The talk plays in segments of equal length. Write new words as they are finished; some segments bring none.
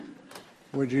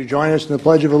Would you join us in the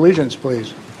Pledge of Allegiance,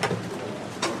 please?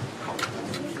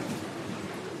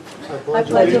 I pledge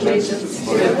allegiance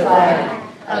to the flag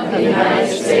of the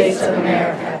United States of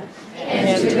America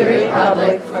and to the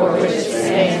republic for which it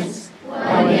stands,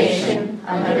 one nation,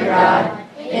 under God,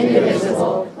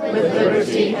 indivisible, with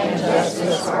liberty and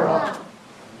justice for all.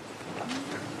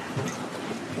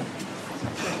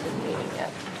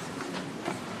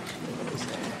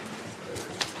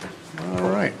 All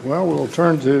right. Well, we'll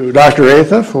turn to Dr.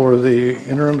 Atha for the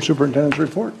interim superintendent's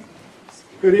report.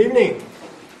 Good evening.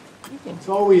 It's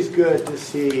always good to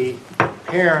see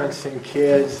parents and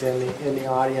kids in the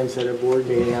audience at a board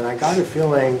meeting, and I got a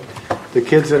feeling the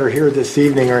kids that are here this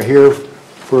evening are here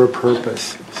for a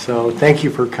purpose. So thank you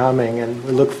for coming, and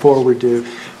we look forward to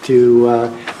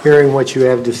hearing what you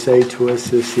have to say to us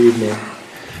this evening.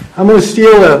 I'm going to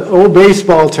steal an old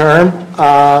baseball term.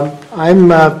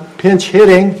 I'm pinch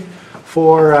hitting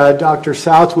for Dr.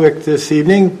 Southwick this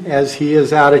evening as he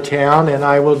is out of town, and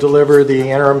I will deliver the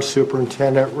interim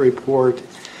superintendent report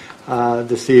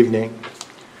this evening.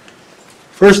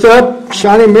 First up,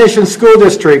 Shawnee Mission School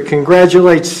District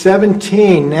congratulates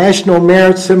 17 National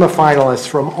Merit semifinalists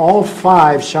from all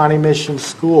 5 Shawnee Mission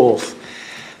schools.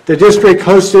 The district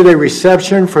hosted a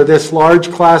reception for this large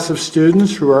class of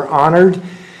students who are honored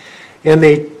in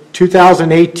the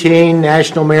 2018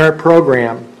 National Merit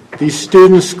Program. These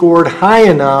students scored high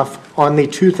enough on the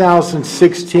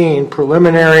 2016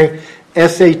 preliminary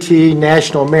SAT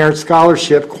National Merit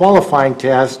Scholarship qualifying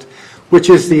test, which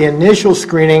is the initial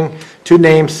screening to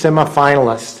name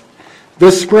semifinalists.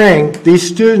 This spring, these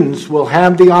students will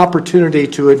have the opportunity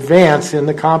to advance in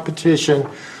the competition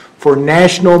for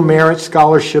National Merit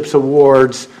Scholarships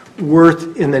awards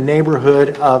worth in the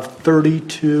neighborhood of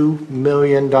 $32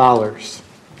 million.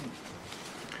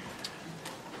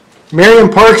 Merriam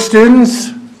Park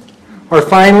students are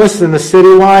finalists in the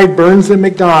citywide Burns and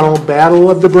McDonnell Battle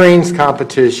of the Brains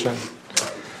competition.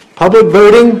 Public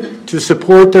voting to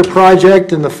support their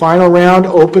project in the final round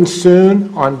opens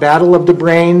soon on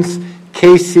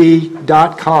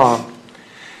battleofthebrainskc.com.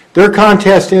 Their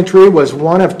contest entry was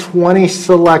one of 20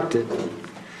 selected.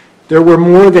 There were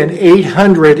more than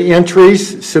 800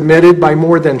 entries submitted by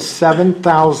more than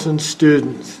 7,000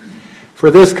 students. For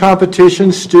this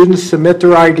competition, students submit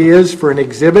their ideas for an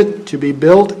exhibit to be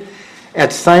built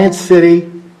at Science City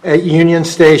at Union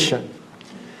Station.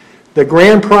 The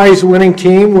grand prize winning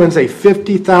team wins a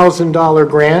 $50,000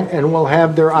 grant and will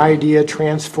have their idea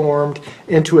transformed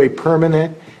into a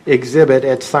permanent exhibit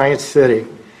at Science City.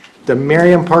 The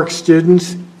Merriam Park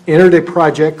students entered a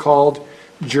project called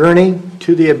Journey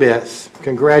to the Abyss.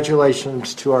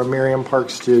 Congratulations to our Merriam Park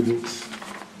students.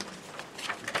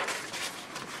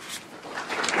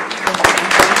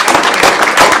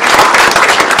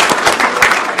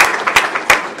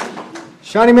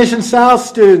 Shawnee Mission South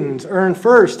students earned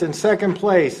first and second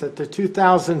place at the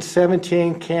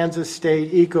 2017 Kansas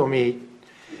State Eco Meet.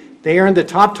 They earned the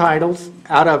top titles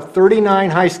out of 39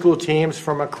 high school teams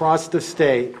from across the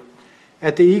state.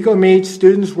 At the Eco Meet,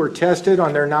 students were tested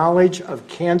on their knowledge of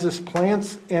Kansas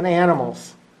plants and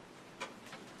animals.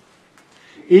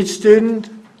 Each student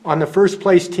on the first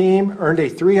place team earned a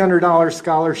 $300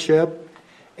 scholarship,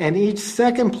 and each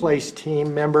second place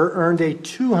team member earned a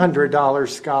 $200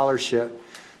 scholarship.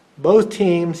 Both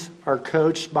teams are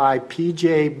coached by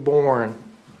P.J. Bourne.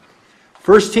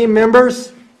 First team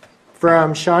members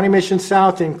from Shawnee Mission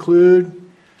South include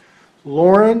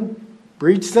Lauren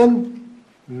Breedson,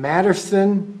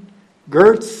 Madison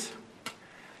Gertz,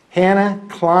 Hannah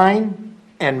Klein,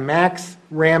 and Max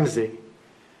Ramsey.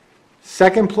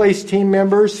 Second place team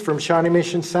members from Shawnee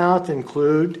Mission South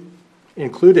included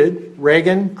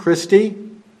Reagan Christie,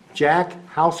 Jack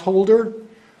Householder,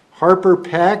 Harper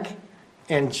Peck,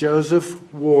 and Joseph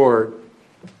Ward.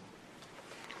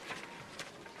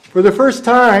 For the first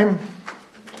time,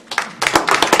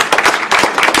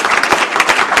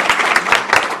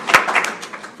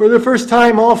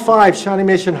 all 5 Shawnee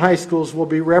Mission high schools will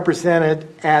be represented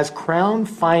as crown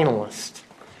finalists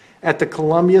at the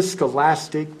Columbia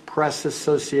Scholastic Press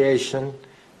Association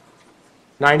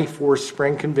 94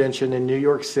 Spring Convention in New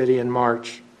York City in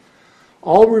March.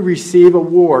 All will receive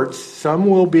awards. Some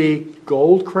will be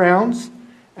gold crowns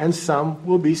and some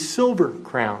will be silver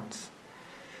crowns.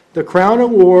 The Crown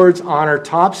Awards honor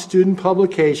top student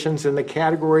publications in the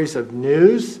categories of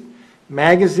news,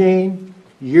 magazine,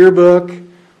 yearbook,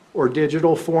 or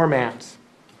digital formats.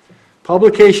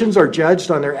 Publications are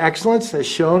judged on their excellence as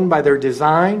shown by their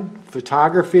design,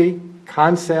 photography,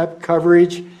 concept,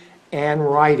 coverage, and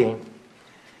writing.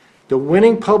 The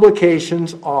winning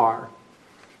publications are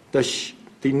the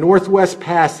Northwest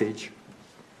Passage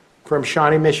from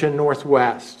Shawnee Mission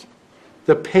Northwest,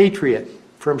 the Patriot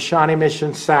from Shawnee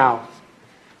Mission South,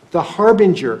 the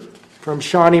Harbinger from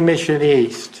Shawnee Mission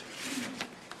East,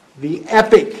 the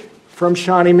Epic from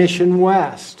Shawnee Mission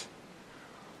West,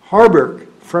 Harburg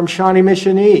from Shawnee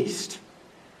Mission East,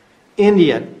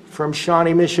 Indian from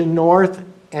Shawnee Mission North,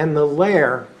 and the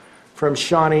Lair from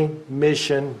Shawnee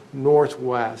Mission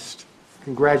Northwest.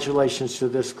 Congratulations to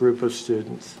this group of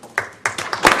students.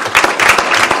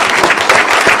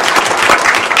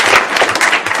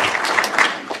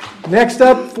 Next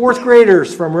up, fourth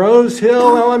graders from Rose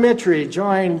Hill Elementary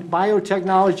joined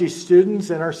biotechnology students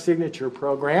in our signature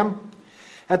program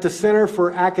at the Center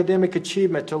for Academic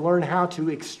Achievement to learn how to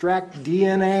extract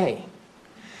DNA.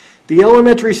 The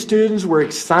elementary students were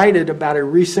excited about a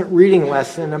recent reading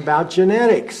lesson about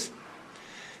genetics.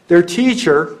 Their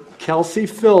teacher, Kelsey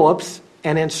Phillips,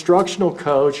 and instructional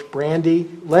coach, Brandy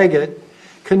Leggett,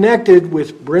 connected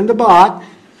with Brenda Bott,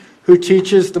 who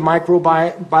teaches the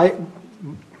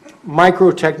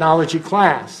microtechnology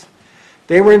class.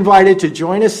 They were invited to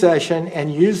join a session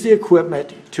and use the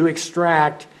equipment to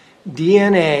extract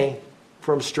DNA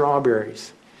from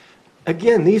strawberries.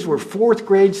 Again, these were fourth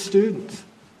grade students.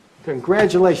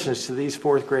 Congratulations to these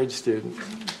fourth grade students.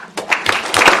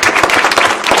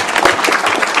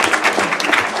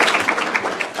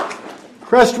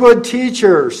 Crestwood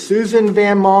teacher Susan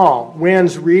Van Mall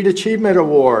wins Reed Achievement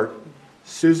Award.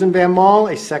 Susan Van Mall,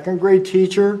 a second grade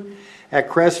teacher at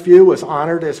Crestview, was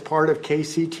honored as part of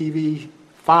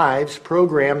KCTV5's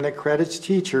program that credits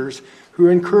teachers who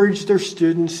encourage their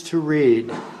students to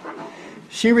read.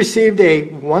 She received a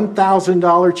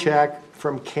 $1,000 check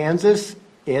from Kansas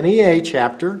NEA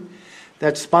chapter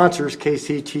that sponsors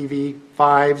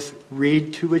KCTV5's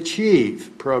Read to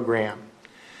Achieve program.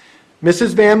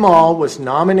 Mrs. Van Mall was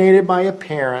nominated by a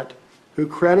parent who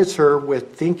credits her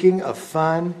with thinking of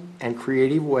fun and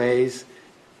creative ways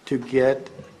to get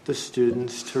the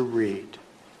students to read.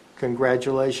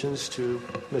 Congratulations to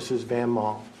Mrs. Van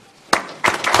Mall.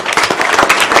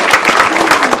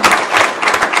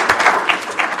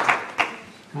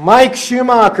 Mike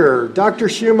Schumacher, Dr.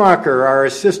 Schumacher, our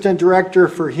Assistant Director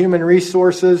for Human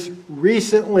Resources,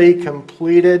 recently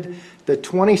completed the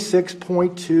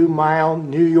 26.2-mile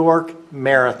New York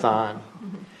Marathon.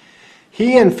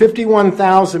 He and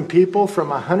 51,000 people from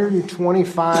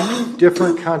 125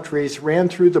 different countries ran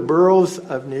through the boroughs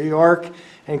of New York,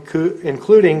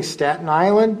 including Staten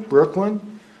Island,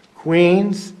 Brooklyn,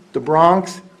 Queens, the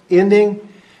Bronx, Indy,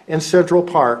 and Central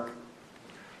Park.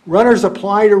 Runners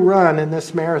apply to run in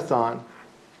this marathon,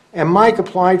 and Mike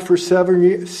applied for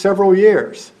several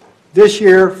years. This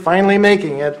year, finally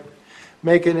making it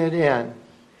in.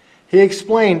 He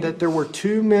explained that there were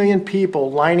 2 million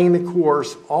people lining the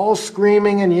course, all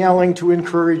screaming and yelling to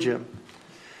encourage him.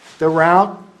 The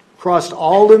route crossed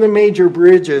all of the major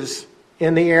bridges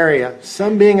in the area,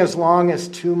 some being as long as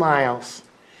 2 miles.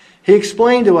 He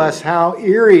explained to us how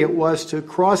eerie it was to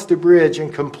cross the bridge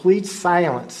in complete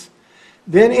silence,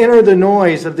 then enter the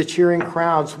noise of the cheering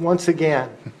crowds once again.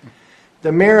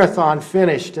 The marathon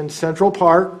finished in Central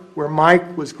Park, where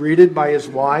Mike was greeted by his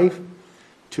wife,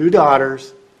 2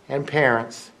 daughters, and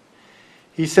parents.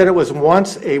 He said it was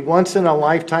a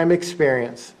once-in-a-lifetime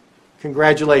experience.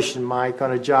 Congratulations, Mike,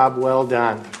 on a job well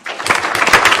done.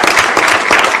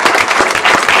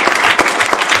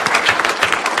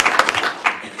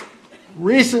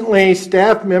 Recently,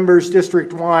 staff members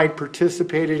district-wide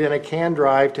participated in a can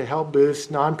drive to help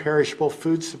boost non-perishable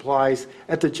food supplies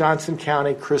at the Johnson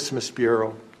County Christmas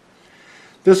Bureau.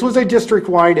 This was a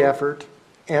district-wide effort,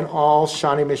 and all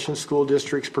Shawnee Mission school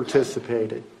districts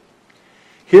participated.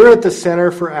 Here at the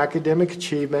Center for Academic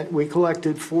Achievement, we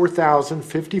collected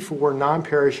 4,054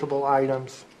 non-perishable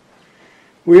items.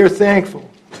 We are thankful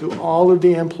to all of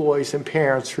the employees and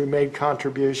parents who made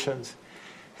contributions,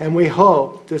 and we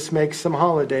hope this makes some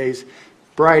holidays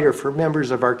brighter for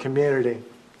members of our community.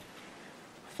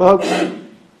 Folks,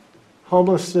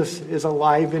 homelessness is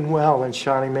alive and well in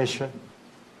Shawnee Mission.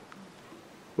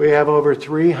 We have over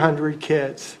 300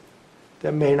 kids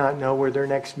that may not know where their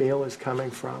next meal is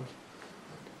coming from.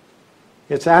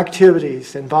 It's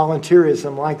activities and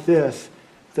volunteerism like this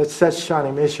that sets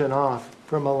Shawnee Mission off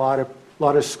from a lot of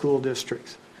school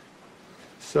districts.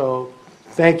 So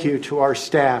thank you to our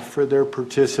staff for their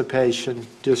participation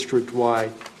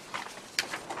district-wide.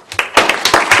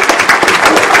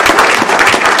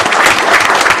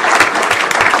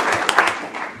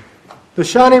 The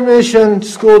Shawnee Mission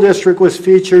School District was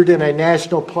featured in a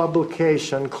national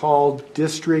publication called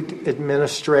District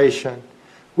Administration,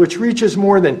 which reaches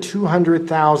more than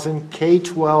 200,000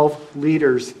 K-12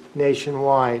 leaders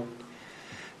nationwide.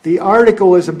 The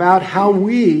article is about how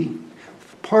we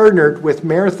partnered with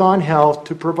Marathon Health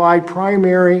to provide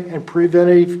primary and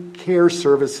preventive care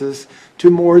services to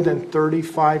more than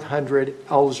 3,500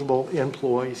 eligible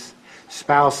employees,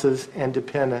 spouses, and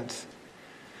dependents.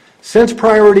 Since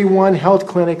Priority One Health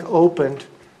Clinic opened,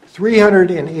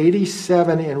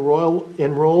 387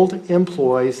 enrolled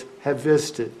employees have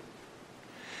visited.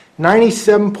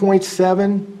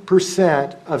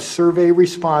 97.7% of survey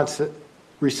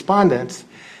respondents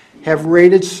have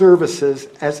rated services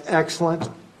as excellent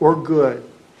or good,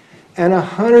 and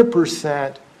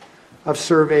 100% of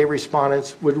survey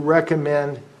respondents would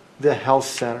recommend the health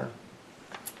center.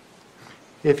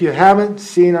 If you haven't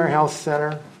seen our health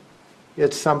center,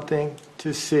 it's something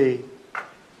to see.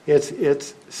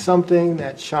 It's something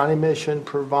that Shawnee Mission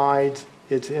provides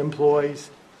its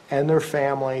employees and their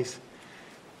families.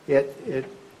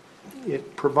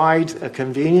 It provides a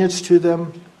convenience to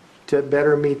them to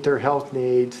better meet their health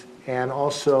needs and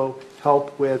also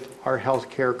help with our health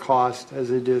care costs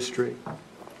as a district.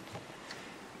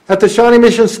 At the Shawnee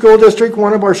Mission School District,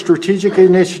 one of our strategic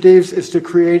initiatives is to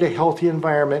create a healthy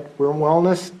environment where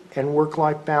wellness and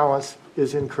work-life balance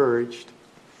is encouraged.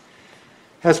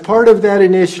 As part of that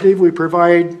initiative, we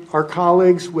provide our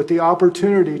colleagues with the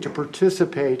opportunity to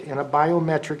participate in a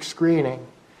biometric screening.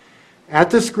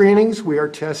 At the screenings, we are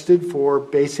tested for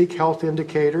basic health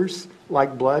indicators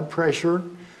like blood pressure,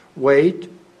 weight,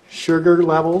 sugar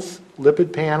levels,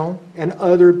 lipid panel, and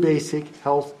other basic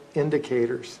health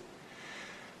indicators.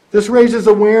 This raises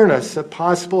awareness of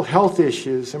possible health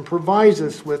issues and provides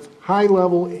us with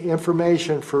high-level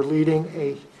information for leading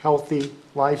a healthy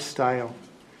lifestyle.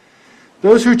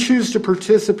 Those who choose to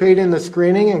participate in the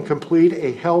screening and complete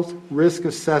a health risk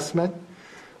assessment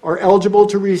are eligible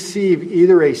to receive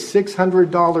either a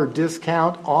 $600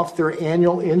 discount off their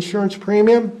annual insurance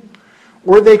premium,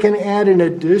 or they can add an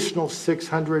additional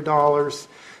 $600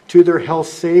 to their health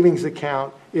savings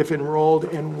account if enrolled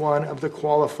in one of the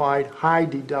qualified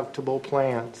high-deductible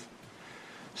plans.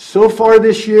 So far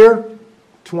this year,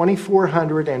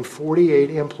 2,448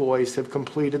 employees have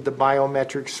completed the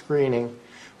biometric screening,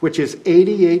 which is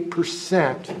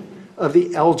 88% of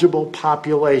the eligible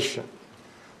population.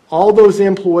 All those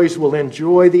employees will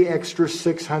enjoy the extra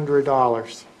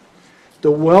 $600.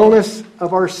 The wellness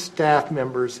of our staff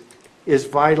members is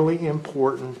vitally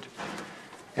important,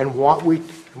 and what we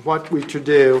to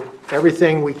do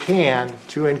everything we can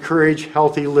to encourage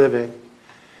healthy living.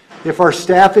 If our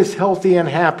staff is healthy and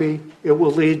happy, it will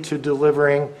lead to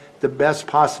delivering the best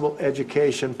possible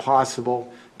education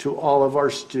possible to all of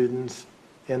our students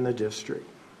in the district.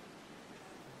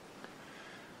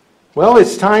 Well,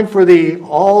 it's time for the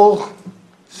All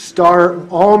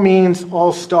Means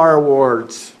All-Star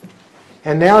Awards.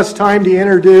 And now it's time to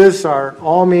introduce our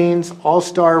All Means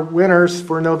All-Star winners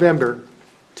for November.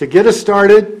 To get us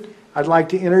started, I'd like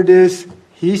to introduce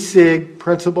Hee Sig,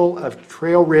 principal of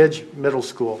Trail Ridge Middle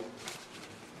School.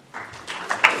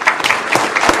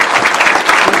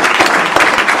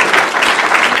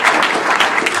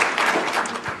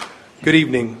 Good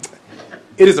evening.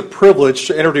 It is a privilege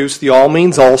to introduce the All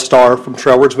Means All-Star from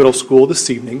Trail Ridge Middle School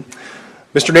this evening.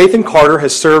 Mr. Nathan Carter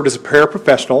has served as a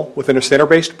paraprofessional within a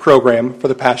center-based program for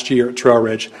the past year at Trail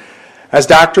Ridge. As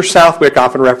Dr. Southwick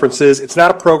often references, it's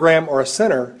not a program or a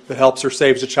center that helps or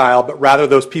saves a child, but rather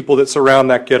those people that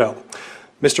surround that kiddo.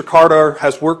 Mr. Carter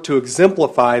has worked to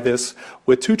exemplify this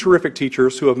with two terrific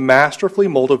teachers who have masterfully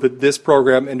molded this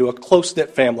program into a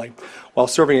close-knit family while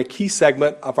serving a key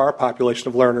segment of our population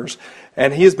of learners.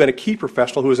 And he has been a key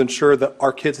professional who has ensured that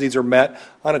our kids' needs are met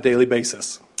on a daily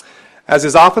basis. As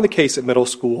is often the case at middle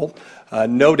school,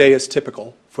 no day is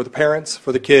typical for the parents,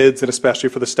 for the kids, and especially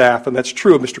for the staff, and that's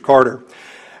true of Mr. Carter.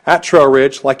 At Trail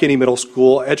Ridge, like any middle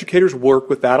school, educators work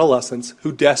with adolescents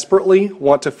who desperately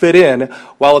want to fit in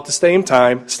while at the same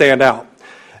time stand out.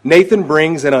 Nathan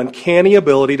brings an uncanny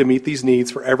ability to meet these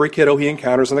needs for every kiddo he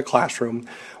encounters in the classroom,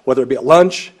 whether it be at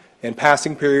lunch, in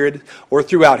passing period, or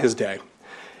throughout his day.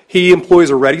 He employs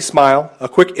a ready smile, a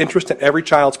quick interest in every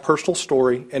child's personal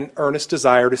story, and an earnest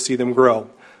desire to see them grow,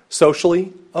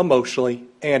 socially, emotionally,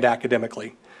 and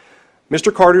academically.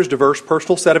 Mr. Carter's diverse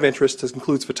personal set of interests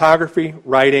includes photography,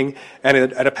 writing, and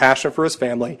a passion for his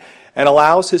family, and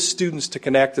allows his students to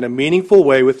connect in a meaningful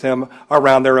way with him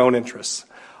around their own interests.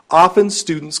 Often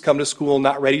students come to school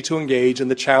not ready to engage in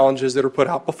the challenges that are put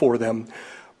out before them,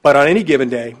 but on any given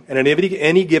day, and in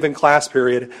any given class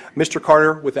period, Mr.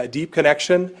 Carter, with that deep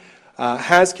connection,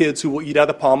 has kids who will eat out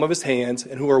of the palm of his hands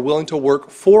and who are willing to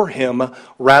work for him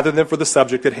rather than for the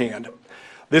subject at hand.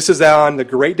 This is on the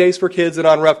great days for kids and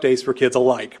on rough days for kids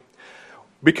alike.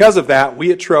 Because of that,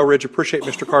 we at Trail Ridge appreciate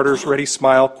Mr. Carter's ready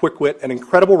smile, quick wit, and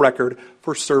incredible record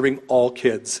for serving all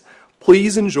kids.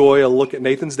 Please enjoy a look at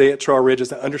Nathan's day at Trail Ridge,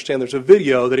 as I understand there's a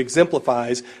video that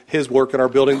exemplifies his work in our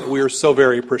building that we are so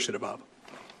very appreciative of.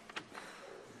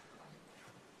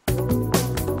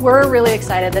 We're really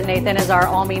excited that Nathan is our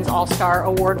All Means All-Star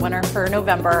Award winner for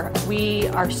November. We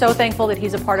are so thankful that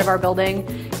he's a part of our building.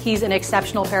 He's an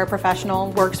exceptional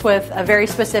paraprofessional, works with a very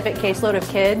specific caseload of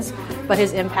kids, but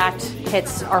his impact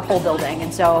hits our whole building.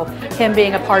 And so him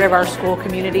being a part of our school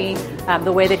community,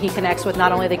 the way that he connects with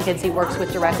not only the kids he works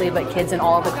with directly, but kids in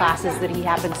all of the classes that he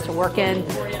happens to work in,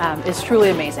 is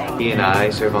truly amazing. He and I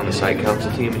serve on the site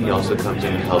council team, and he also comes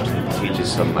in and helps and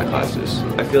teaches some of my classes.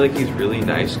 I feel like he's really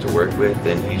nice to work with,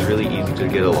 and he's really easy to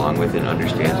get along with and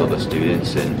understands all the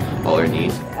students and all their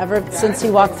needs. Ever since he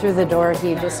walked through the door,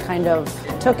 he just kind of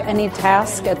took any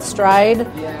task at stride.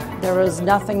 There was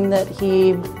nothing that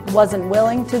he wasn't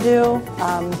willing to do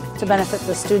to benefit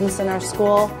the students in our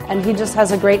school, and he just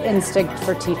has a great instinct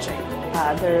for teaching.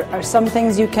 There are some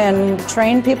things you can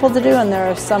train people to do, and there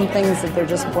are some things that they're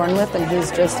just born with, and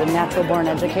he's just a natural-born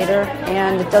educator.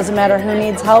 And it doesn't matter who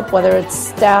needs help, whether it's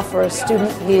staff or a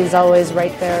student, he's always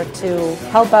right there to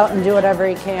help out and do whatever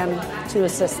he can to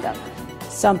assist them.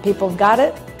 Some people got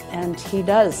it, and he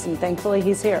does, and thankfully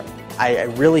he's here. I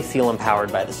really feel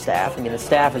empowered by the staff. I mean, the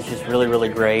staff is just really, really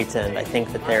great, and I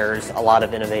think that there's a lot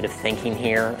of innovative thinking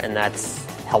here, and that's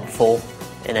helpful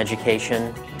in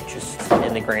education, just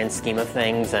in the grand scheme of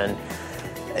things. And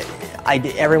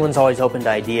everyone's always open to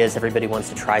ideas. Everybody wants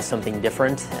to try something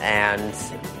different, and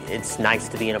it's nice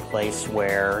to be in a place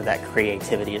where that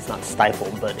creativity is not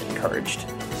stifled but encouraged.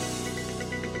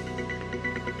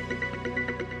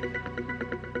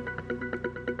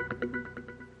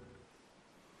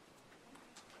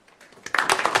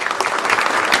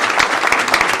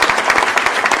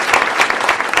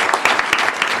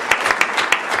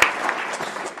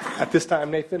 At this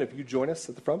time, Nathan, if you join us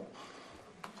at the front.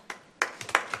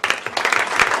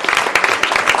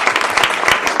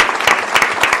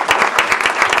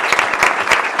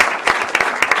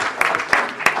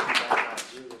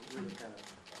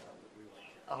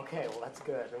 Okay, well, that's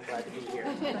good. I'm glad to be here.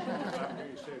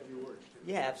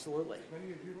 Yeah, absolutely.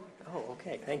 Oh,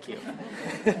 okay. Thank you.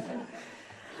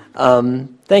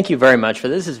 Thank you very much for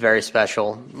this. This is very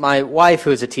special. My wife,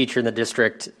 who is a teacher in the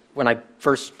district, when I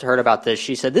first heard about this,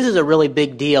 she said, "This is a really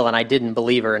big deal," and I didn't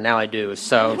believe her, and now I do.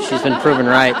 So she's been proven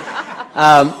right.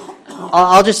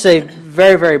 I'll just say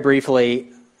very, very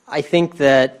briefly, I think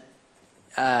that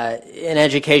in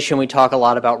education we talk a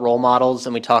lot about role models,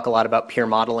 and we talk a lot about peer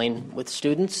modeling with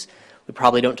students. We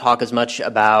probably don't talk as much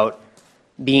about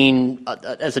being,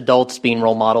 as adults, being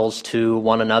role models to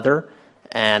one another.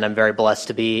 And I'm very blessed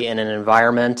to be in an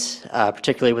environment,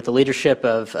 particularly with the leadership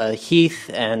of Heath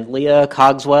and Leah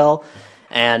Cogswell.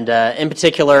 And in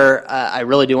particular, I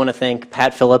really do want to thank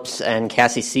Pat Phillips and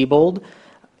Cassie Siebold.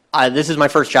 This is my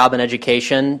first job in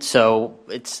education, so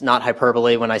it's not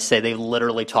hyperbole when I say they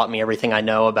literally taught me everything I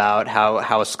know about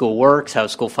how a school works, how a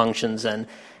school functions, and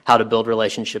how to build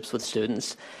relationships with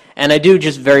students. And I do,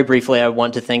 just very briefly, I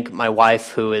want to thank my wife,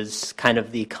 who is kind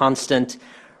of the constant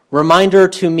reminder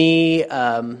to me,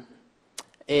 in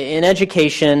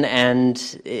education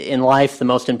and in life, the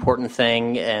most important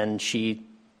thing, and she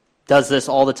does this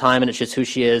all the time, and it's just who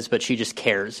she is, but she just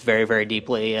cares very, very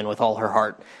deeply and with all her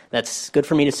heart. That's good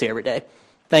for me to see every day.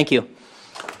 Thank you.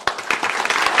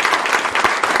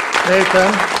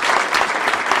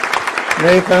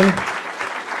 Nathan,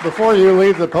 before you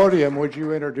leave the podium, would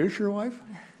you introduce your wife?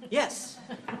 Yes.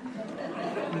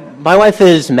 My wife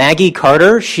is Maggie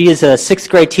Carter. She is a 6th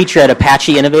grade teacher at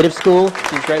Apache Innovative School.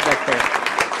 She's right back there.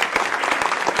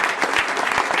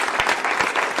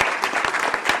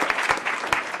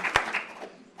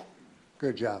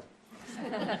 Good job.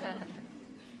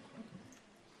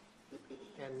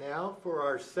 And now for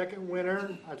our second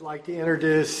winner, I'd like to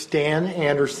introduce Stan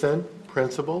Anderson,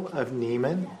 principal of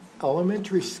Neiman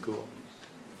Elementary School.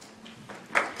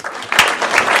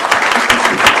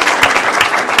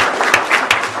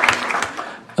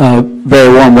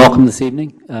 Very warm welcome this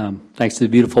evening. Thanks to the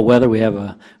beautiful weather, we have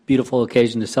a beautiful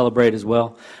occasion to celebrate as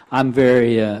well. I'm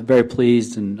very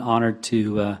pleased and honored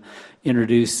to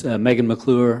introduce Megan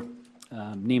McClure,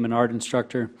 Neiman art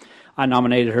instructor. I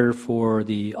nominated her for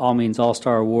the All Means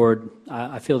All-Star Award.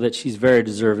 I feel that she's very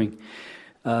deserving.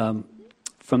 From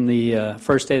the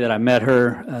first day that I met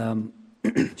her,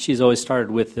 she's always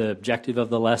started with the objective of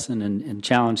the lesson and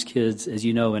challenged kids. As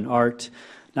you know, in art,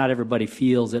 not everybody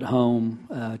feels at home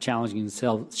challenging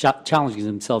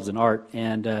themselves in art,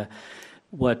 and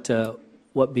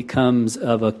what becomes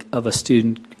of a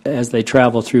student as they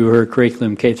travel through her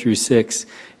curriculum K through 6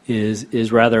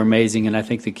 is rather amazing, and I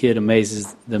think the kid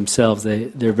amazes themselves.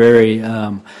 They're very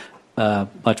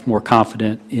much more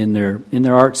confident in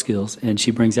their art skills, and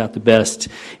she brings out the best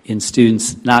in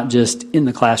students, not just in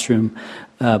the classroom,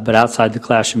 but outside the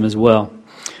classroom as well.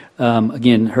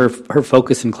 Again, her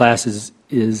focus in class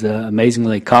is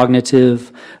amazingly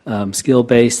cognitive,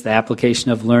 skill-based, the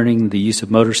application of learning, the use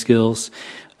of motor skills.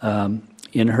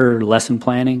 In her lesson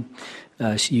planning,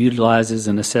 she utilizes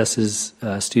and assesses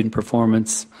student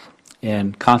performance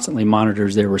and constantly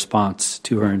monitors their response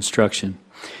to her instruction,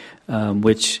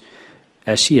 which,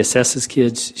 as she assesses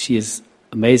kids, she is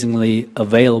amazingly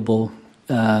available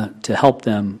to help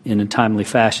them in a timely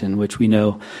fashion, which we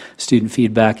know student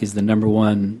feedback is the number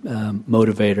one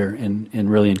motivator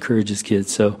and really encourages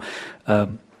kids. So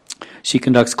she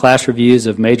conducts class reviews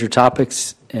of major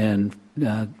topics and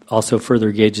also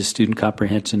further gauges student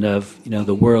comprehension of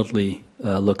the worldly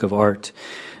look of art.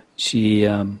 She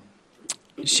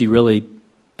really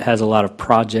has a lot of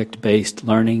project-based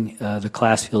learning. The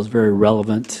class feels very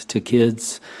relevant to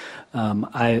kids.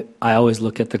 I always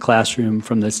look at the classroom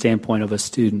from the standpoint of a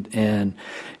student, and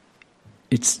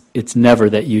it's never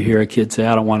that you hear a kid say,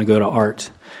 "I don't want to go to art."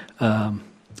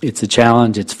 It's a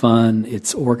challenge. It's fun.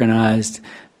 It's organized.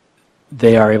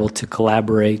 They are able to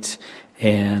collaborate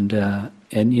and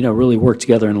really work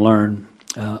together and learn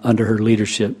under her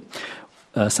leadership.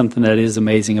 Something that is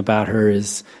amazing about her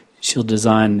is she'll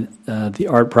design the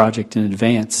art project in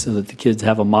advance so that the kids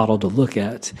have a model to look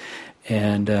at.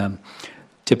 And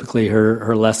typically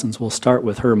her lessons will start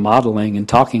with her modeling and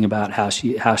talking about how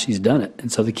she's done it.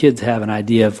 And so the kids have an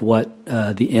idea of what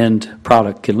the end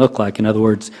product can look like. In other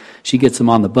words, she gets them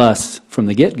on the bus from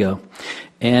the get-go.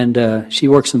 And she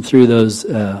works them through those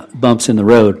bumps in the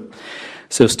road.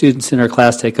 So students in her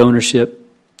class take ownership,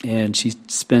 and she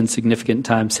spends significant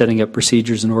time setting up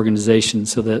procedures and organization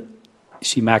so that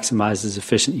she maximizes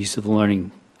efficient use of the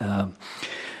learning.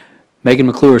 Megan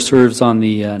McClure serves on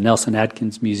the Nelson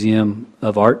Atkins Museum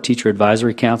of Art Teacher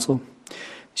Advisory Council.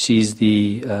 She's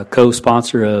the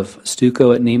co-sponsor of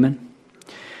Stuco at Neiman.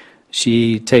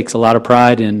 She takes a lot of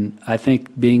pride in, I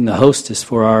think, being the hostess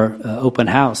for our open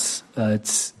house.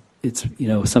 It's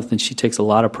something she takes a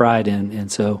lot of pride in, and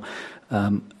so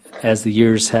as the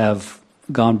years have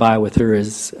gone by with her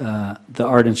as the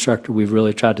art instructor, we've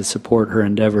really tried to support her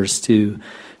endeavors to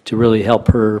really help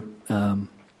her and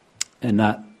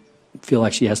not feel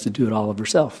like she has to do it all of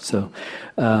herself. So,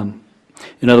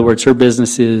 in other words, her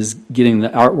business is getting the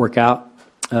artwork out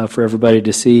for everybody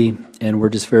to see, and we're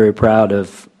just very proud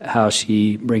of how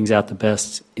she brings out the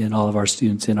best in all of our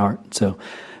students in art. So,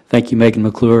 thank you, Megan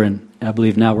McClure, and I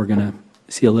believe now we're going to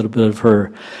see a little bit of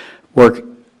her work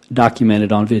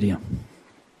documented on video.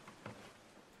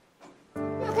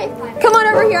 Come on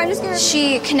over here. I'm just gonna.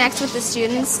 She connects with the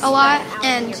students a lot,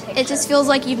 and it just feels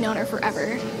like you've known her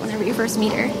forever whenever you first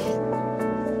meet her.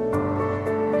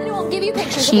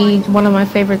 She's one of my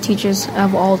favorite teachers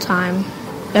of all time.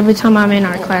 Every time I'm in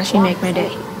art class, she makes my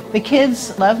day. The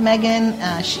kids love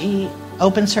Megan. She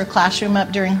opens her classroom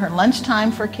up during her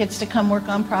lunchtime for kids to come work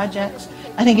on projects.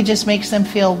 I think it just makes them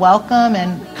feel welcome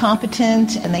and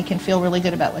competent, and they can feel really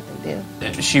good about what they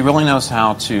do. She really knows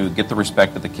how to get the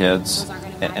respect of the kids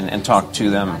and talk to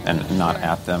them and not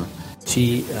at them.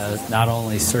 She not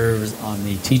only serves on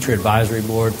the teacher advisory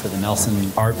board for the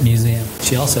Nelson Art Museum,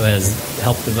 she also has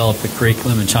helped develop the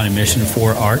curriculum in Shawnee Mission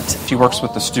for art. She works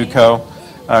with the Stuco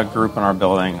group in our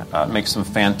building, makes some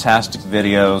fantastic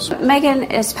videos. Megan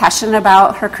is passionate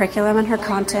about her curriculum and her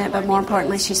content, but more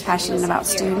importantly, she's passionate about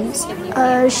students.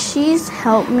 She's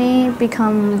helped me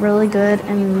become really good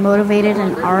and motivated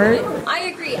in art.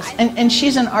 I agree. And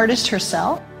she's an artist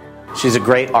herself. She's a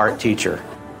great art teacher.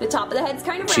 The top of the head's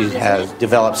kind of round. She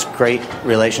develops great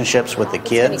relationships with the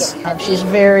kids. She's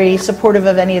very supportive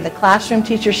of any of the classroom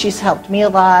teachers. She's helped me a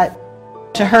lot.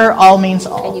 To her, all means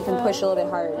all. And you can push a little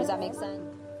bit harder. Does that make sense?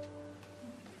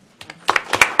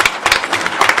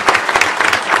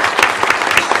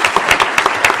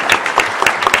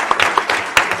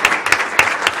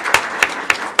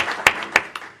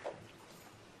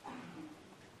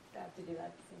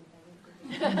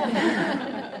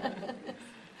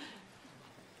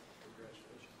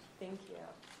 Thank you.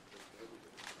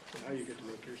 Now you get to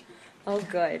make your speech. Oh,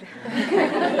 good.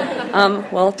 Okay.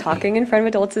 Well, talking in front of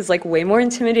adults is like way more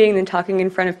intimidating than talking in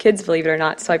front of kids, believe it or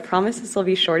not. So I promise this will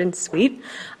be short and sweet.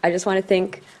 I just want to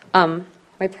thank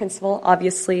my principal,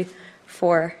 obviously,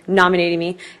 for nominating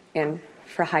me and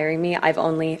for hiring me. I've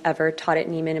only ever taught at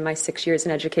Neiman in my 6 years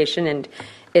in education, and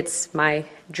it's my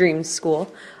dream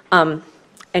school.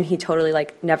 And he totally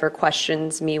never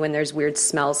questions me when there's weird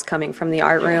smells coming from the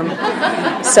art room.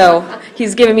 So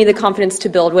he's given me the confidence to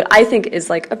build what I think is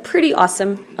a pretty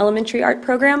awesome elementary art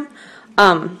program.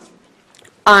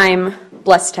 I'm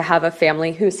blessed to have a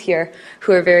family who's here,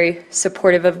 who are very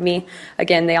supportive of me.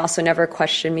 Again, they also never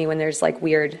question me when there's like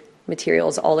weird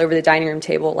materials all over the dining room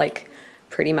table, like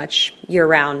pretty much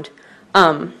year-round.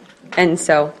 And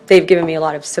so they've given me a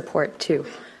lot of support to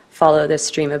follow this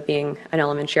dream of being an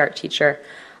elementary art teacher.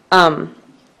 I'm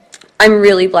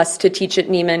really blessed to teach at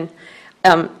Neiman.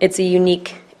 It's a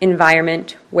unique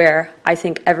environment where I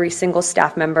think every single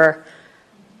staff member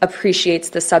appreciates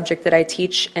the subject that I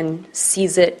teach and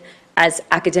sees it as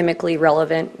academically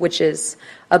relevant, which is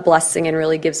a blessing and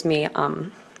really gives me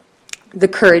the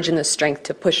courage and the strength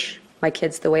to push my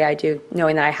kids the way I do,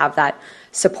 knowing that I have that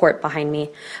support behind me.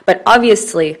 But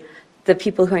obviously, the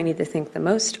people who I need to thank the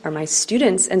most are my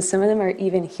students, and some of them are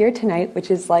even here tonight, which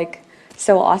is like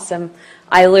so awesome.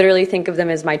 I literally think of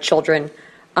them as my children.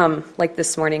 Like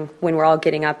this morning when we're all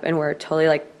getting up and we're totally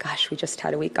like, gosh, we just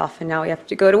had a week off and now we have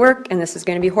to go to work and this is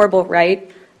going to be horrible,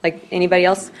 right? Like anybody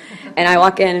else? And I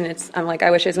walk in and I'm like, I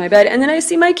wish I was in my bed. And then I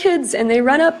see my kids and they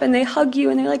run up and they hug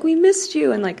you and they're like, we missed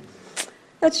you. And like,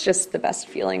 that's just the best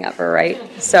feeling ever, right?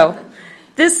 So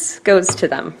this goes to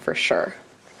them for sure.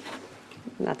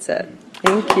 And that's it.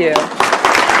 Thank you.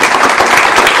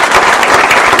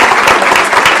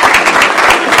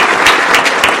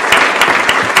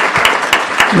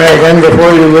 Megan,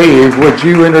 before you leave, would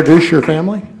you introduce your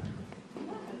family?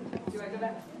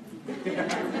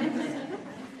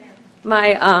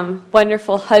 My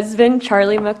wonderful husband,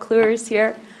 Charlie McClure, is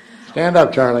here. Stand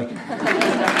up, Charlie.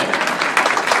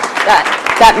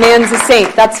 That man's a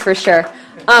saint, that's for sure.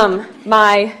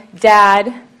 My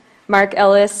dad, Mark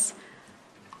Ellis,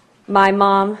 my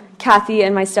mom, Kathy,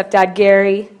 and my stepdad,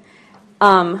 Gary,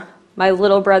 my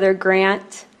little brother,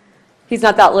 Grant. He's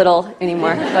not that little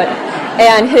anymore,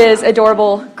 and his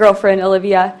adorable girlfriend,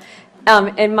 Olivia,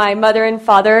 and my mother and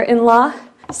father-in-law,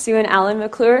 Sue and Alan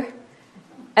McClure,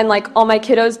 and like all my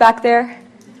kiddos back there.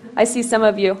 I see some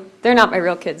of you. They're not my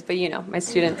real kids, but you know, my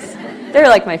students. They're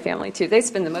like my family too. They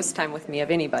spend the most time with me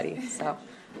of anybody. So,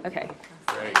 okay.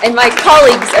 Great. And my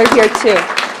colleagues are here too.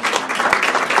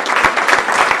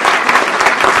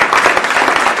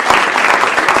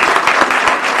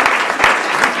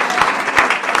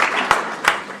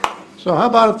 So how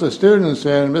about if the students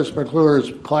in Miss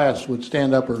McClure's class would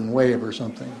stand up and wave or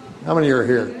something? How many are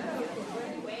here?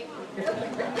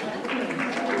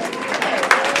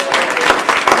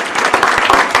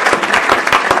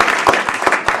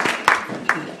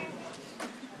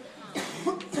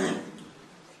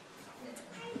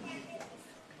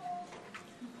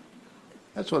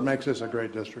 That's what makes this a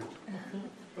great district.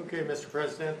 Okay, Mr.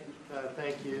 President,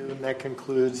 thank you. And that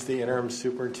concludes the interim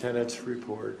superintendent's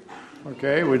report.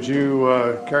 Okay, would you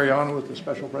carry on with the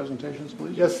special presentations,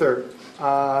 please? Yes, sir.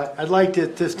 I'd like to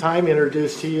at this time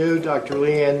introduce to you Dr.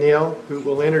 Leanne Neal, who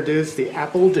will introduce the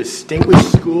Apple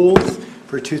Distinguished Schools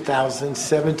for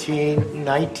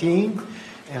 2017-19.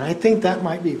 And I think that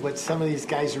might be what some of these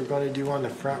guys are going to do on the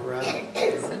front row.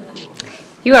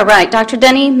 You are right. Dr.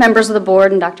 Denny, members of the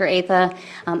board, and Dr. Atha,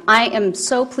 I am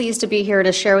so pleased to be here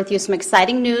to share with you some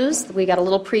exciting news. We got a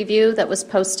little preview that was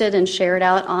posted and shared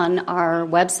out on our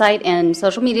website and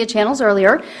social media channels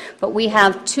earlier, but we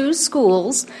have 2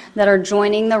 schools that are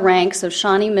joining the ranks of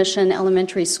Shawnee Mission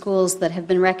Elementary Schools that have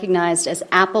been recognized as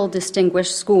Apple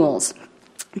Distinguished Schools.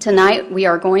 Tonight we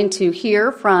are going to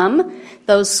hear from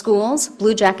those schools,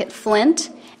 Blue Jacket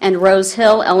Flint and Rose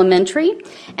Hill Elementary.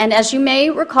 And as you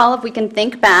may recall, if we can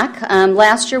think back,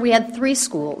 last year we had 3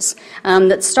 schools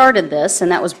that started this,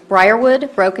 and that was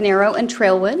Briarwood, Broken Arrow, and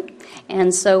Trailwood.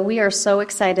 And so we are so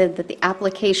excited that the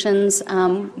applications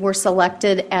were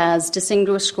selected as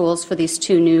distinguished schools for these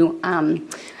 2 new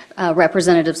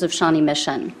representatives of Shawnee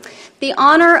Mission. The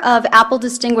honor of Apple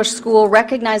Distinguished School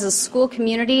recognizes school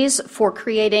communities for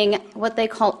creating what they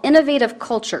call innovative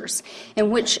cultures in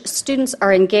which students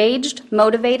are engaged,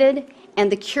 motivated,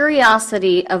 and the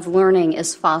curiosity of learning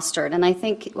is fostered. And I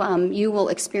think you will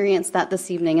experience that this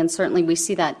evening, and certainly we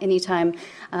see that anytime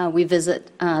we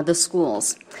visit the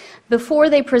schools. Before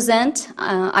they present,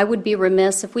 I would be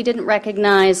remiss if we didn't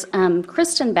recognize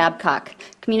Kristen Babcock,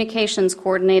 Communications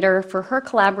Coordinator, for her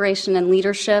collaboration and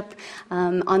leadership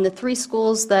on the 3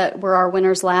 schools that were our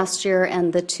winners last year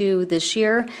and the 2 this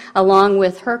year, along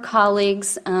with her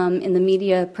colleagues in the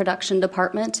media production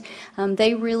department.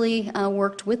 They really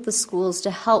worked with the schools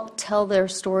to help tell their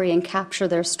story and capture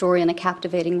their story in a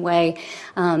captivating way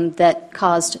that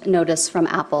caused notice from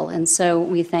Apple. And so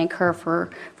we thank her for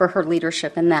her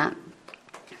leadership in that.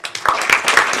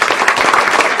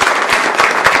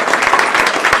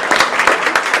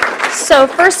 So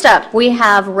first up, we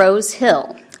have Rose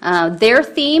Hill. Their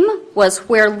theme was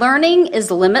Where Learning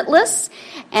is Limitless,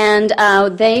 And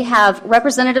they have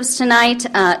representatives tonight,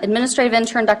 administrative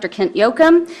intern Dr. Kent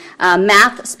Yoakum,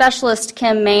 math specialist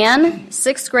Kim Mann,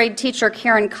 6th grade teacher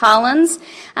Karen Collins,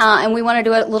 and we want to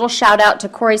do a little shout out to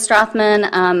Corey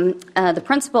Strothman, the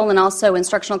principal, and also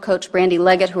instructional coach Brandy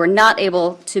Leggett, who are not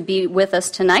able to be with us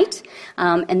tonight.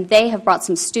 And they have brought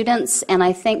some students, and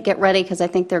I think, get ready, because I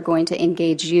think they're going to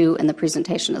engage you in the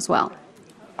presentation as well.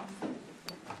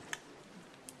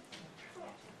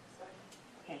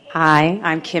 Hi,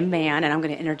 I'm Kim Mann, and I'm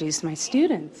going to introduce my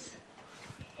students.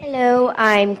 Hello,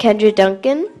 I'm Kendra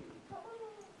Duncan.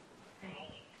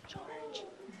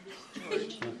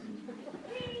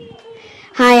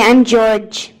 Hi, I'm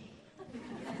George.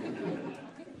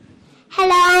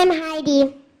 Hello, I'm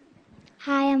Heidi.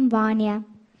 Hi, I'm Vanya.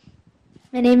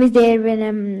 My name is David and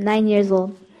I'm 9 years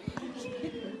old.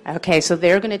 Okay, so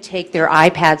they're going to take their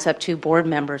iPads up to board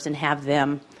members and have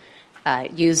them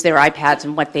use their iPads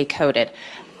and what they coded.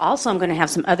 Also, I'm going to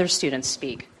have some other students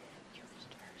speak.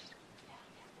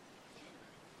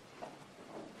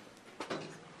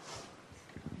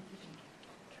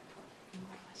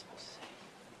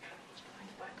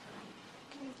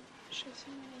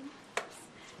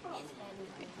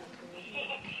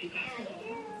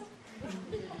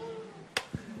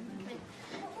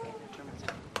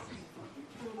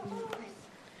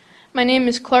 My name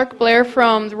is Clark Blair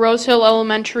from the Rose Hill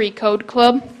Elementary Code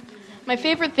Club. My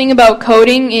favorite thing about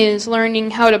coding is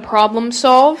learning how to problem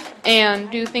solve and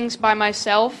do things by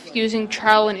myself using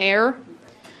trial and error.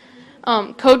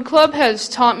 Code Club has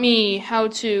taught me how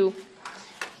to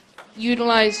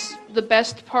utilize the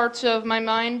best parts of my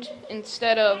mind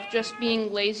instead of just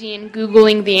being lazy and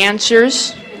Googling the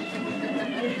answers.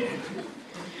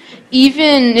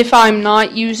 Even if I'm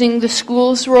not using the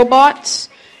school's robots,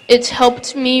 it's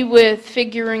helped me with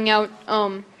figuring out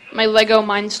my Lego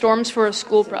Mindstorms for a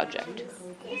school project.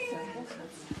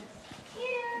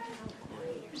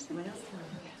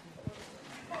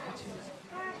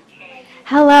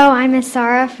 Hello, I'm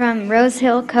Asara from Rose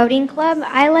Hill Coding Club.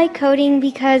 I like coding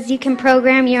because you can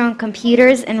program your own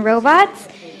computers and robots.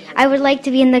 I would like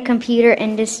to be in the computer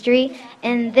industry,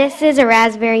 and this is a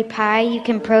Raspberry Pi. You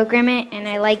can program it, and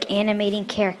I like animating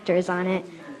characters on it.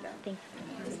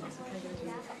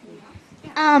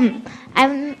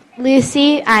 I'm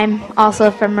Lucy. I'm also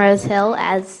from Rose Hill,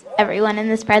 as everyone in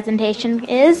this presentation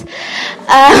is.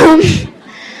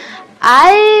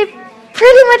 I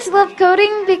pretty much love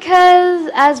coding because,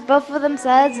 as both of them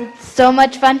says, it's so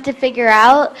much fun to figure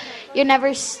out. You're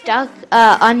never stuck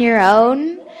on your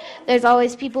own. There's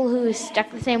always people who are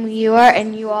stuck the same way you are,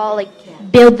 and you all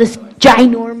build this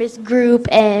ginormous group,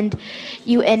 and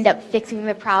you end up fixing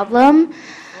the problem.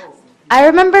 I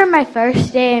remember my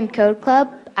first day in Code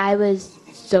Club. I was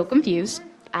so confused.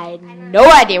 I had no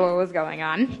idea what was going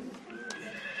on.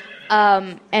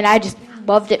 And I just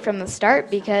loved it from the start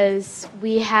because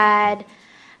we had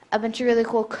a bunch of really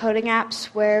cool coding apps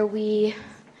where we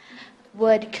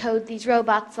would code these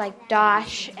robots like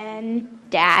Dosh and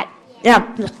Dat.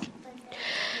 Yeah.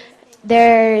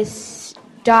 There's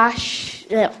Dosh.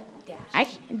 Dash.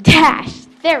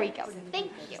 There we go.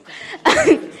 Thank you.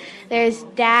 There's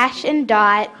Dash and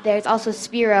Dot. There's also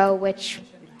Spiro, which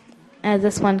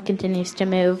this one continues to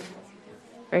move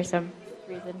for some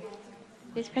reason.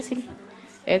 It's pressing.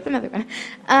 There's another one.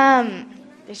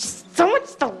 There's just so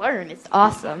much to learn. It's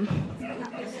awesome.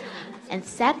 And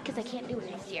sad because I can't do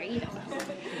it next year either.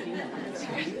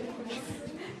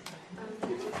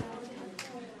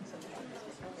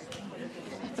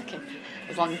 It's okay,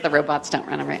 as long as the robots don't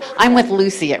run around. I'm with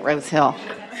Lucy at Rose Hill.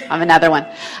 I'm another one.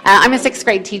 I'm a 6th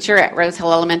grade teacher at Rose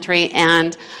Hill Elementary,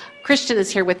 and Christian is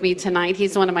here with me tonight.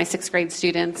 He's one of my 6th grade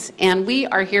students, and we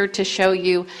are here to show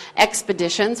you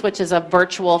Expeditions, which is a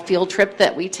virtual field trip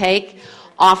that we take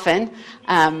often.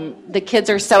 The kids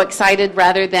are so excited,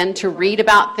 rather than to read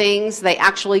about things, they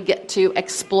actually get to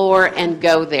explore and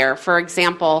go there. For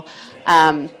example,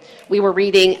 we were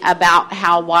reading about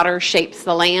how water shapes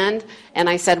the land, and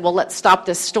I said, well, let's stop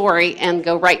this story and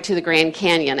go right to the Grand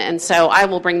Canyon. And so I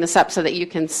will bring this up so that you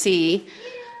can see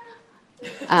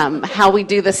how we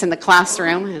do this in the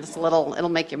classroom. It's it'll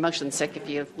make you motion sick if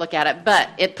you look at it, but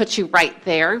it puts you right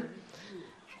there.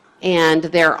 And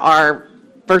there are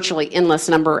virtually endless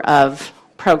number of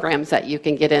programs that you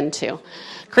can get into.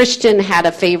 Christian had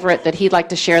a favorite that he'd like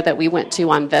to share that we went to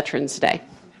on Veterans Day.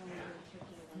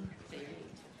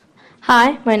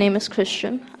 Hi, my name is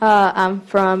Christian. I'm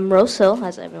from Rose Hill,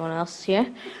 as everyone else here.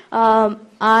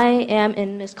 I am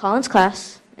in Ms. Collins'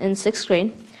 class in 6th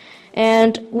grade,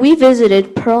 and we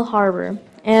visited Pearl Harbor,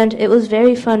 and it was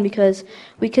very fun because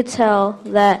we could tell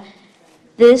that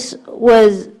this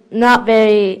was not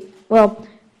very, well,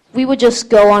 we would just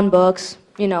go on books,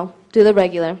 do the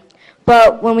regular.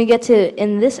 But when we get to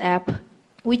in this app,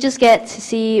 we just get to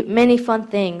see many fun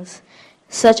things,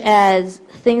 such as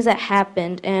things that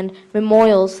happened and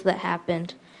memorials that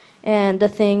happened, and the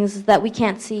things that we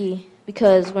can't see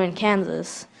because we're in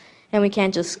Kansas and we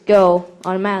can't just go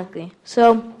automatically.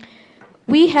 So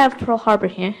we have Pearl Harbor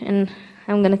here, and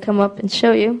I'm going to come up and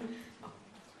show you.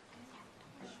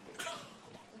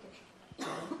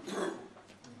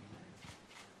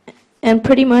 And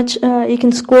pretty much you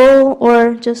can scroll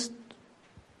or just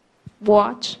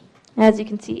watch. As you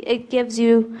can see, it gives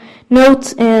you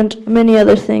notes and many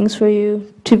other things for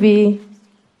you to be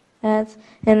at.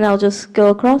 And I'll just go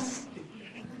across.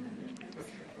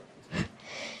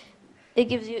 It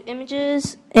gives you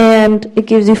images and it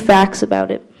gives you facts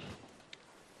about it.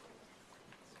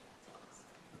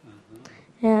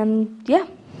 And yeah.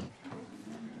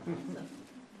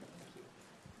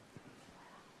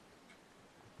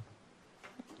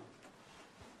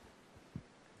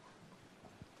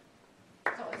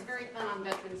 On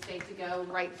Veterans Day to go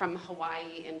right from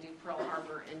Hawaii and do Pearl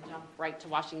Harbor and jump right to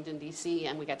Washington, D.C.,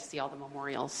 and we got to see all the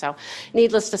memorials. So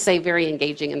needless to say, very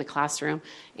engaging in the classroom,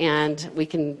 and we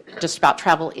can just about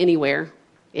travel anywhere,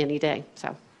 any day.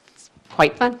 So it's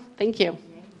quite fun. Thank you.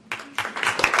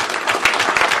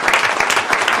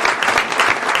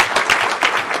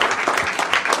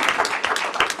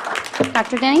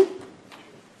 Dr. Denny?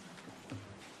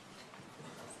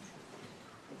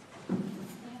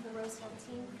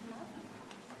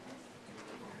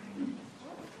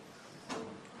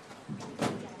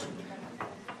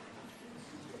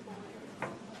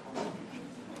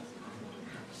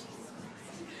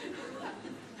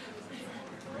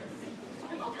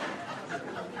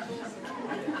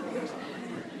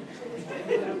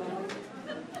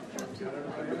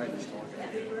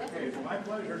 My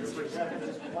pleasure to present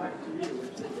this plaque to you.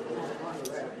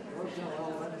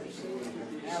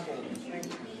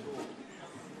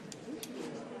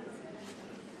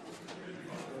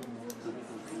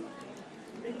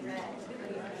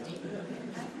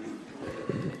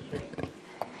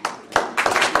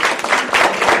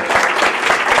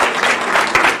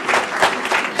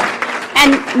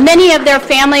 And many of their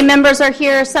family members are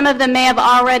here. Some of them may have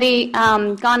already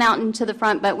gone out into the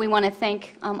front, but we want to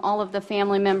thank all of the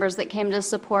family members that came to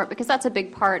support, because that's a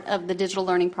big part of the digital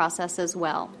learning process as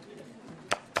well.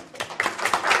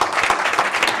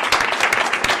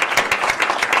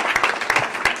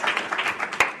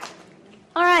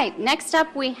 All right, next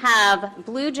up we have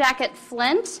Blue Jacket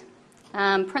Flint,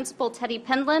 Principal Teddy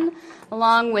Pendlin,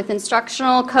 along with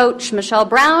instructional coach Michelle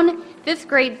Brown, 5th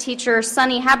grade teacher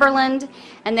Sunny Haberland,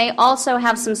 and they also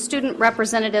have some student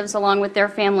representatives along with their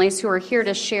families who are here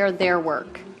to share their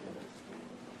work.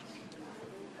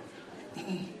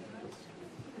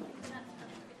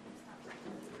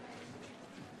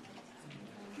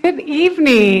 Good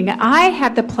evening. I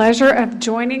had the pleasure of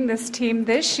joining this team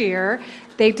this year.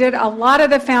 They did a lot of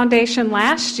the foundation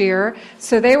last year,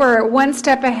 so they were one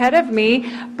step ahead of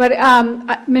me. But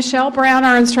Michelle Brown,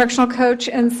 our instructional coach,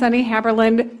 and Sunny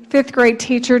Haberland, 5th grade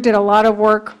teacher, did a lot of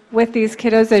work with these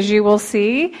kiddos, as you will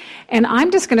see. And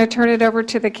I'm just going to turn it over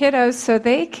to the kiddos so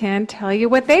they can tell you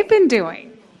what they've been doing.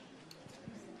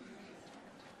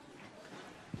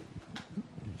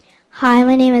 Hi,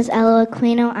 my name is Ella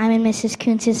Aquino. I'm in Mrs.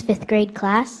 Kuntz's 5th grade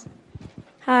class.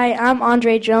 Hi, I'm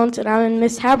Andre Jones, and I'm in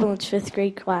Miss Haberland's 5th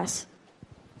grade class.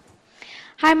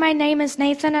 Hi, my name is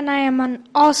Nathan, and I am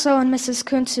also in Mrs.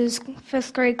 Kuntz's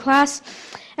 5th grade class.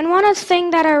 And one of the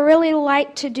things that I really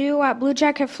like to do at Blue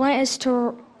Jacket Flint is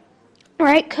to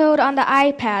write code on the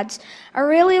iPads. I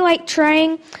really like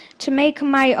trying to make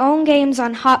my own games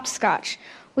on Hopscotch.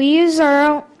 We use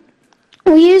the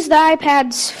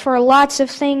iPads for lots of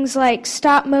things like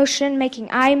stop motion, making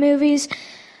iMovies,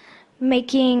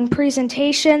 making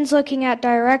presentations, looking at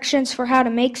directions for how to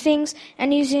make things,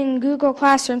 and using Google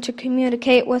Classroom to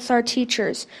communicate with our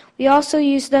teachers. We also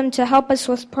use them to help us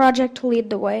with Project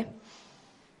Lead the Way.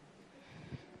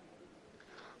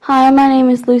 Hi, my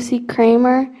name is Lucy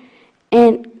Kramer,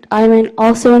 and I'm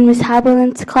also in Miss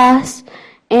Haberland's class,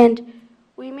 and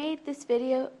we made this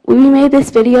video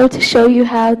to show you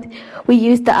how we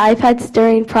used the iPads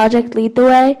during Project Lead the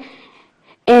Way.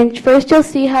 And first you'll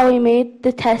see how we made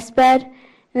the test bed,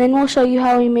 and then we'll show you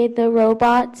how we made the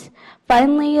robots.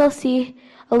 Finally, you'll see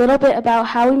a little bit about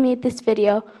how we made this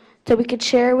video so we could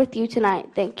share it with you tonight.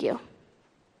 Thank you.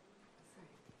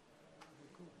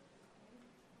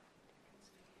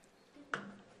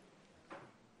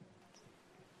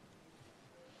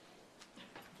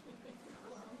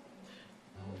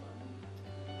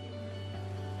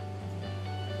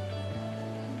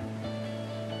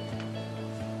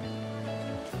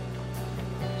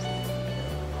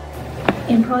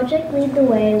 In Project Lead the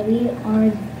Way, we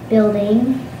are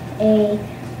building a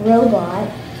robot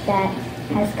that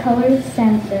has colored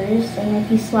sensors, and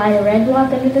if you slide a red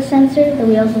block under the sensor, the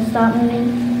wheels will stop moving,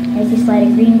 and if you slide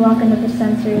a green block under the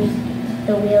sensors,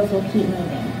 the wheels will keep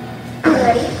moving.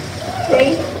 Ready?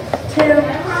 3, 2,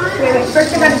 wait.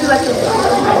 First you're going to do like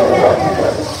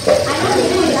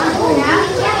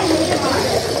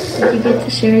Did you get to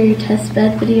share your test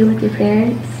bed video with your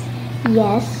parents?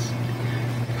 Yes.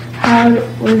 How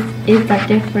is that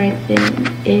different than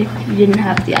if you didn't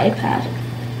have the iPad?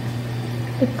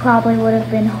 It probably would have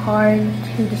been hard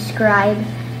to describe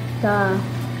the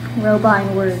robot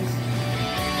in words.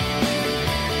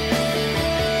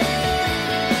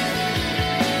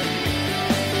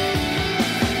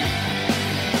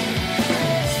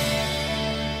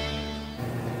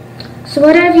 So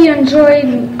what have you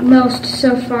enjoyed most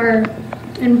so far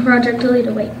in Project Lead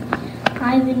the Way?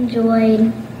 I've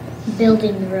enjoyed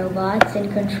building the robots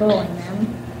and controlling them.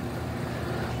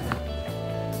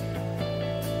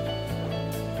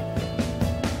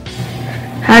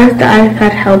 How does the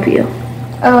iPad help you?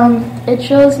 It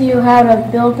shows you how to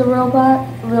build the robot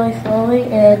really slowly,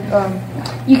 and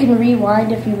you can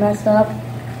rewind if you mess up,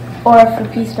 or if the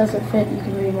piece doesn't fit, you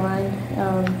can rewind.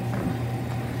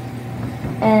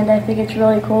 And I think it's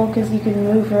really cool because you can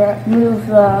move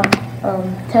the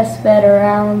test bed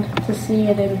around to see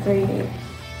it in 3D.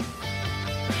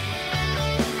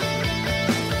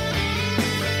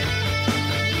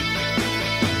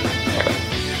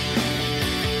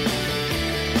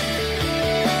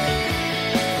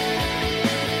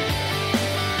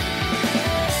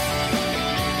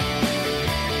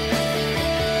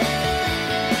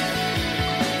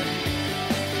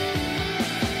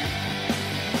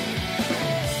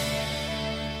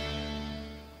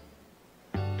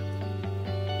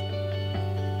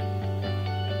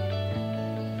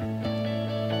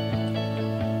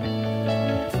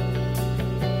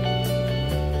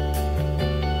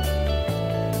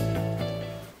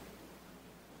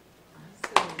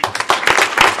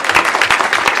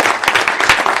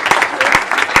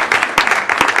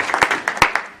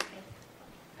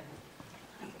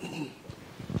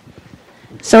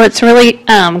 So it's really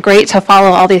great to follow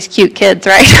all these cute kids,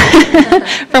 right,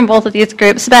 from both of these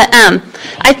groups. But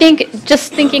I think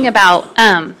just thinking about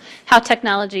how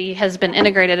technology has been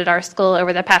integrated at our school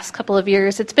over the past couple of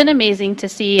years, it's been amazing to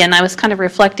see, and I was kind of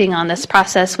reflecting on this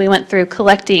process we went through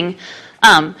collecting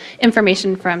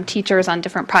information from teachers on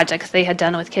different projects they had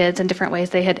done with kids and different ways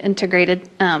they had integrated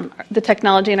the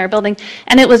technology in our building.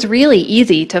 And it was really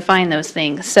easy to find those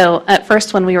things. So at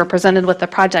first when we were presented with the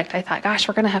project, I thought, gosh,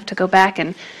 we're going to have to go back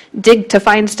and dig to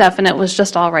find stuff. And it was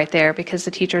just all right there because the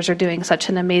teachers are doing such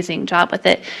an amazing job with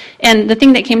it. And the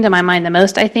thing that came to my mind the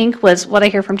most, I think, was what I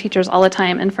hear from teachers all the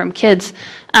time and from kids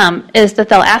is that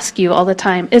they'll ask you all the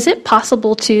time, is it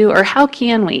possible to, or how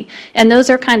can we? And those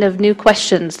are kind of new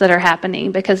questions that are happening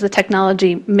because the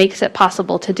technology makes it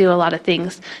possible to do a lot of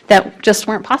things that just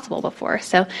weren't possible before.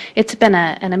 So it's been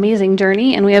an amazing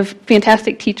journey, and we have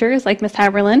fantastic teachers like Ms.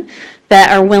 Haberlin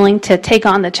that are willing to take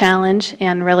on the challenge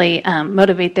and really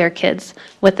motivate their kids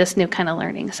with this new kind of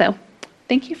learning. So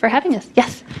thank you for having us.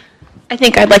 Yes? I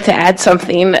think I'd like to add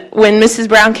something. When Mrs.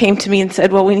 Brown came to me and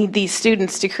said, well, we need these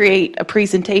students to create a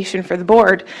presentation for the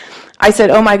board, I said,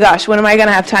 oh my gosh, when am I going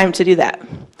to have time to do that?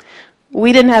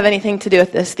 We didn't have anything to do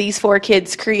with this. These 4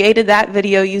 kids created that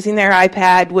video using their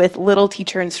iPad with little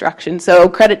teacher instructions, so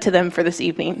credit to them for this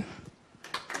evening.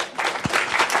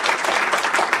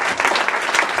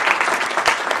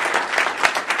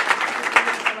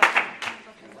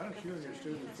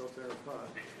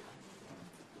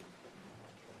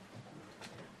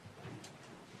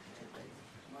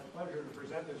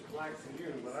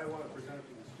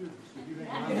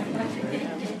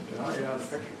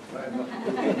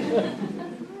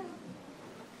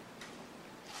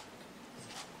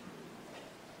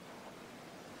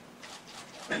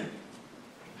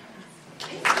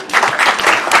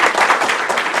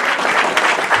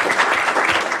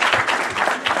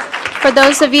 For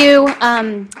those of you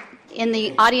in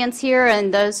the audience here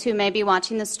and those who may be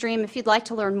watching the stream, if you'd like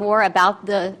to learn more about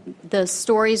the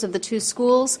stories of the 2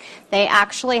 schools, they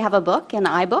actually have a book in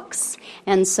iBooks,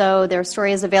 and so their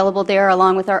story is available there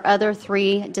along with our other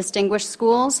 3 distinguished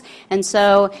schools. And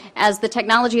so as the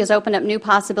technology has opened up new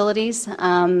possibilities,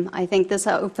 I think this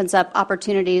opens up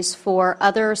opportunities for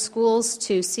other schools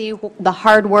to see the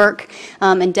hard work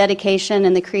and dedication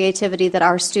and the creativity that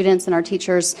our students and our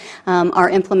teachers are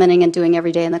implementing and doing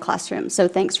every day in the classroom. So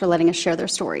thanks for letting us share their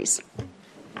stories.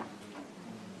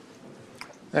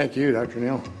 Thank you, Dr.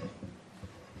 Neal.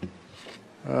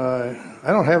 I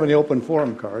don't have any open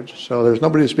forum cards, so there's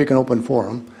nobody to speak in open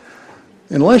forum.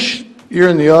 Unless you're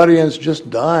in the audience just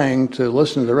dying to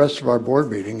listen to the rest of our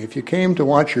board meeting, if you came to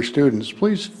watch your students,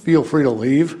 please feel free to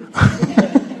leave.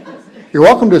 You're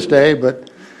welcome to stay,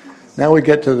 but now we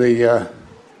get to the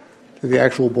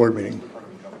actual board meeting.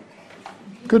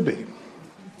 Could be.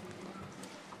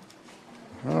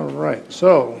 All right,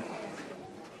 so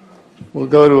we'll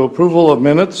go to approval of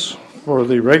minutes for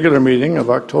the regular meeting of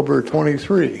October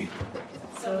 23.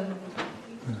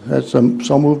 That's so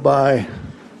moved by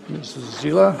Mrs.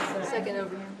 Zila. Second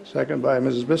over here. Second by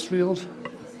Mrs. Bisfield.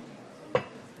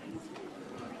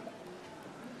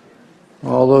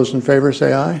 All those in favor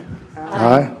say aye.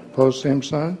 Aye. Opposed, same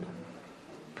sign.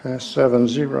 Passed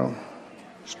 7-0.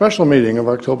 Special meeting of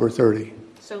October 30.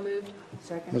 So moved.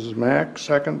 Second. Mrs. Mack,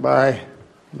 second by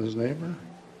Ms. Neighbor.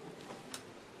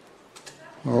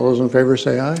 All those in favor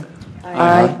say aye.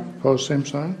 Aye. Opposed, same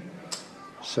sign.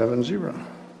 7-0.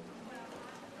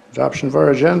 Adoption of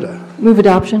our agenda. Move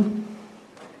adoption.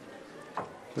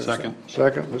 Second.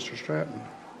 Second, Mr. Stratton.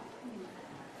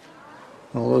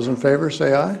 All those in favor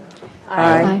say aye.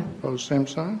 Aye. Opposed, same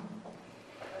sign.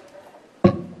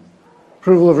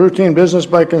 Approval of routine business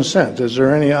by consent. Is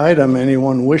there any item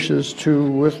anyone wishes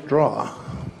to withdraw?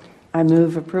 I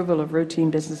move approval of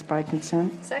routine business by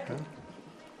consent. Second.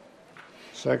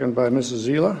 Second by Mrs.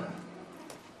 Zila.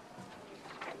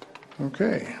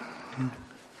 Okay.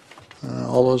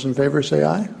 All those in favor say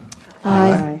aye.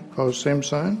 Aye. Opposed, same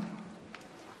sign.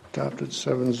 Adopted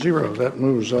 7-0. That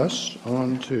moves us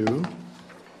on to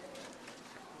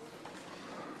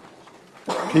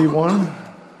P1.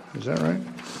 Is that right?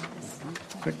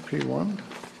 I think P1.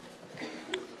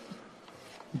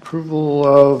 Approval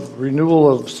of renewal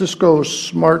of Cisco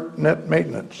Smart Net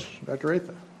Maintenance. Dr.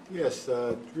 Atha. Yes,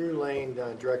 Drew Lane,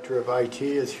 Director of IT,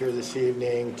 is here this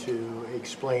evening to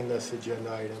explain this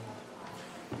agenda item.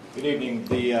 Good evening.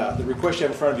 The request you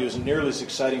have in front of you isn't nearly as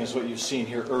exciting as what you've seen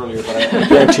here earlier, but I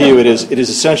guarantee you it is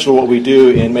essential what we do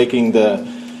in making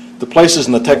the places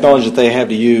and the technology that they have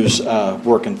to use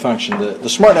work and function. The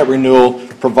SmartNet renewal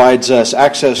provides us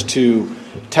access to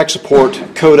tech support,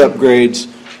 code upgrades,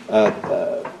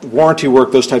 warranty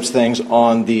work, those types of things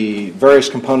on the various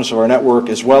components of our network,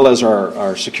 as well as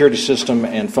our security system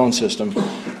and phone system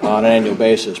on an annual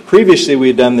basis. Previously, we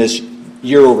had done this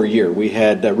year over year. We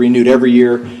had renewed every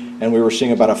year, and we were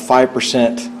seeing about a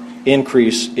 5%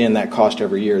 increase in that cost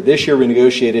every year. This year, we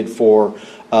negotiated for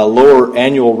a lower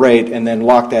annual rate and then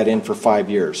locked that in for 5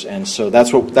 years. And so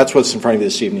that's what's in front of you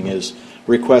this evening is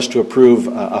request to approve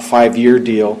a 5-year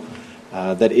deal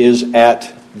that is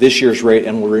at this year's rate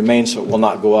and will remain so. It will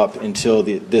not go up until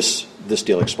this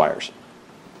deal expires.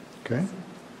 Okay.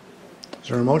 Is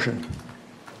there a motion?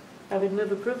 I would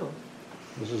move approval.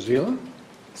 Mrs. Zila?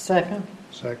 Second.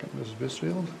 Second, Mrs.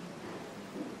 Bisfield.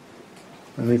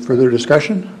 Any further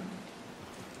discussion?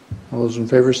 All those in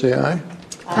favor say aye.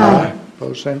 Aye.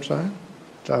 Opposed, same sign.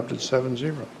 Adopted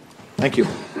 7-0. Thank you.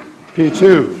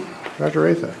 P2, Dr.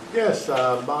 Atha. Yes,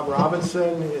 Bob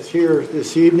Robinson is here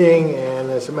this evening, and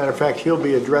as a matter of fact, he'll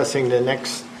be addressing the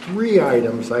next 3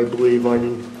 items, I believe,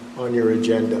 on your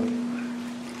agenda.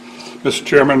 Mr.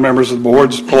 Chairman, members of the board,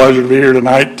 it's a pleasure to be here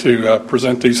tonight to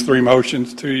present these 3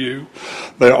 motions to you.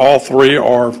 They all 3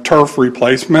 are turf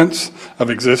replacements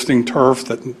of existing turf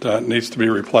that needs to be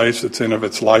replaced. It's end of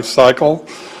its life cycle.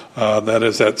 That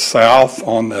is at south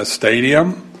on the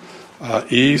stadium,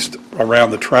 east around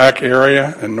the track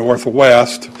area, and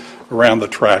northwest around the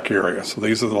track area. So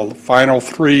these are the final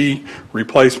 3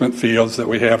 replacement fields that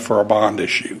we have for our bond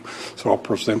issue. So I'll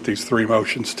present these 3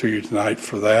 motions to you tonight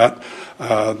for that.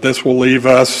 This will leave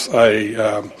us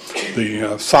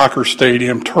the soccer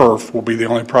stadium turf will be the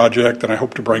only project, and I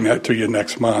hope to bring that to you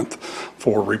next month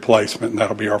for replacement, and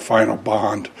that'll be our final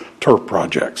bond turf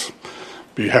projects.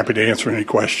 Be happy to answer any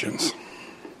questions.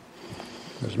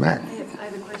 Ms. Mack. I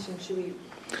have a question. Should we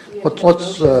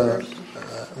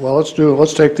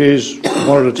let's take these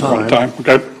one at a time. One at a time,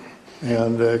 okay.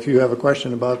 And if you have a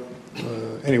question about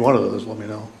any one of those, let me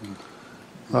know.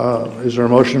 Is there a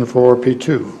motion for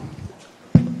P2?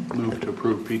 Move to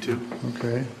approve P2.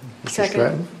 Okay. Mr. Second.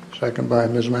 Stratton? Second by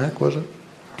Ms. Mack, was it?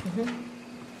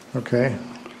 Okay.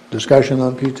 Discussion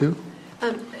on P2?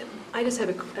 I just have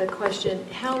a question.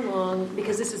 How long,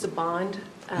 because this is a bond,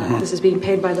 this is being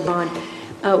paid by the bond,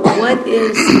 what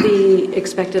is the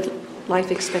expected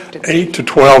life expectancy? 8 to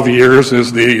 12 years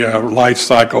is the life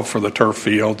cycle for the turf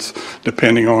fields,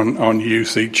 depending on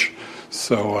usage.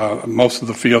 So most of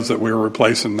the fields that we're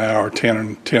replacing now are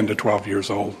 10 to 12 years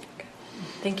old.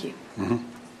 Thank you.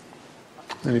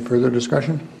 Any further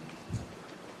discussion?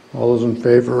 All those in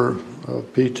favor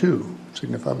of P2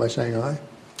 signify by saying aye.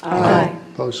 Aye.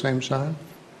 Opposed, same sign.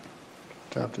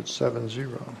 Adopted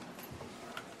 7-0.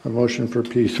 A motion for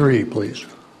P3, please.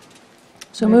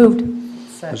 So moved.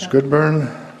 Ms. Goodburn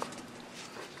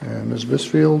and Ms.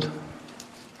 Bisfield.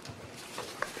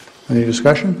 Any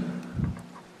discussion?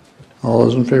 All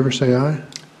those in favor say aye.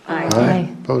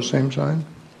 Aye. Opposed, same sign.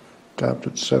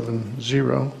 Adopted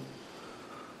 7-0.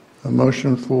 A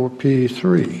motion for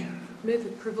P3. Move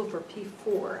approval for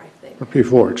P4, I think. Or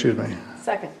P4, excuse me.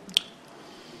 Second.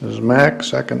 Mrs. Mack,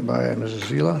 second by Mrs.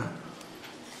 Zila.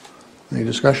 Any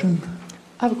discussion?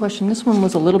 I have a question. This one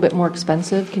was a little bit more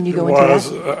expensive. Can you go It into was,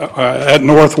 that? at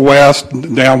Northwest,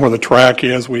 down where the track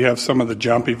is, we have some of the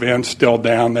jump events still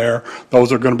down there.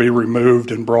 Those are going to be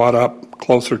removed and brought up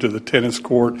closer to the tennis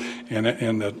court and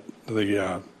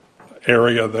the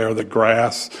area there, the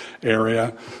grass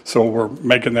area. So we're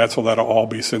making that so that'll all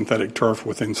be synthetic turf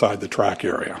with inside the track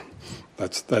area.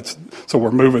 So we're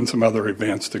moving some other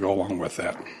events to go along with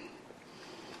that.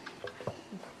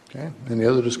 Okay. Any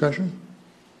other discussion?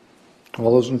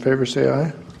 All those in favor say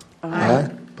aye. Aye.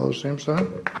 Opposed, same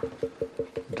sign.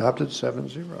 Adopted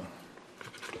 7-0.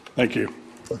 Thank you.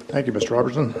 Thank you, Mr.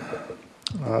 Robertson.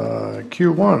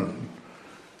 Q1.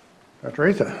 Dr.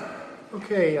 Atha.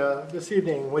 Okay, this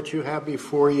evening, what you have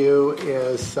before you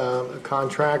is a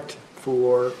contract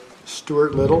for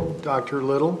Stuart Little, Dr.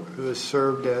 Little, who has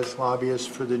served as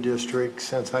lobbyist for the district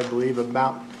since, I believe,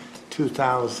 about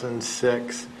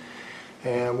 2006.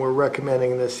 And we're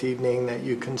recommending this evening that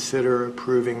you consider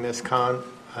approving this contract.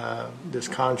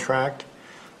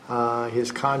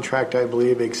 His contract, I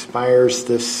believe, expires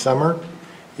this summer.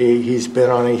 He's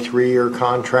been on a 3-year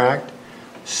contract.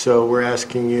 So we're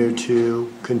asking you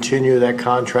to continue that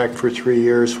contract for 3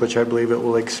 years, which I believe it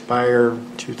will expire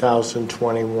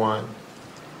 2021.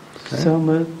 Okay. So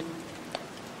moved.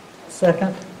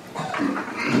 Second.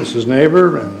 Mrs.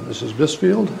 Neighbor and Mrs.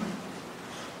 Bisfield.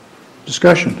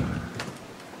 Discussion.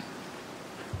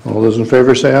 All those in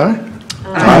favor say aye.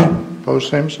 Aye. Opposed,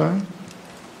 same sign.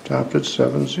 Adopted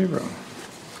 7-0.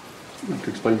 I'd like to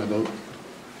explain my vote.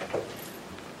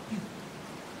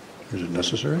 Is it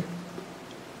necessary?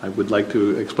 I would like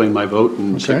to explain my vote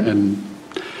and Okay.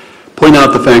 point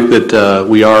out the fact that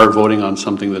we are voting on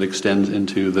something that extends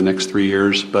into the next 3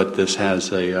 years, but this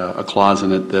has a clause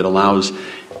in it that allows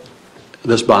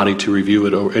this body to review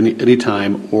it any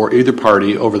time or either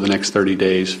party over the next 30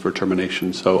 days for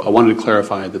termination. So I wanted to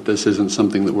clarify that this isn't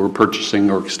something that we're purchasing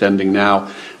or extending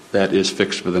now, that is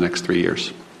fixed for the next 3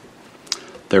 years.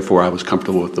 Therefore, I was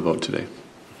comfortable with the vote today.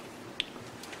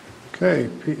 Okay.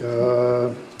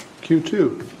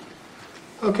 Q2.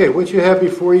 Okay, what you have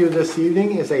before you this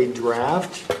evening is a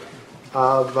draft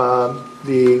of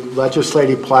the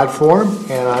legislative platform,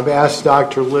 and I've asked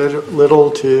Dr. Little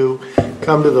to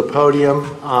come to the podium.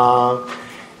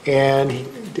 And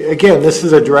again, this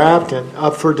is a draft and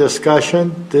up for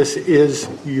discussion. This is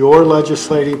your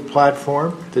legislative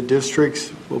platform. The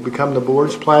districts will become the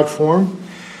board's platform.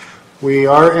 We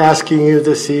are asking you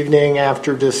this evening,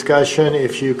 after discussion,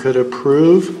 if you could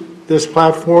approve this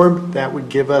platform. That would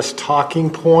give us talking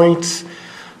points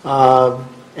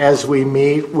as we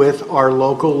meet with our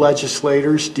local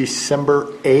legislators December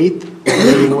 8th,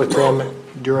 meeting with them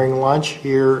during lunch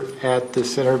here at the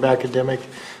Center of Academic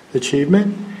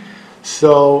Achievement.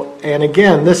 So, and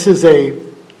again, this is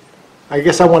I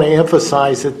guess I want to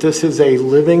emphasize that this is a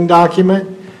living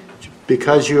document.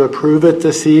 Because you approve it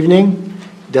this evening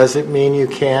doesn't mean you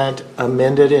can't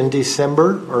amend it in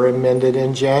December or amend it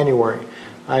in January.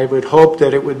 I would hope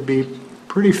that it would be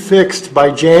pretty fixed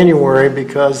by January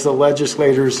because the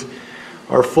legislators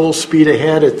are full speed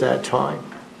ahead at that time.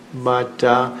 But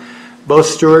both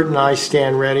Stuart and I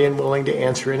stand ready and willing to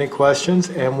answer any questions,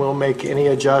 and we'll make any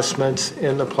adjustments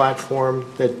in the platform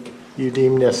that you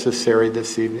deem necessary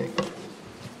this evening.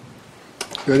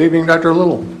 Good evening, Dr.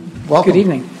 Little. Welcome. Good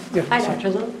evening. Hi, Dr.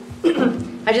 Little.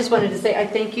 I just wanted to say I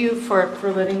thank you for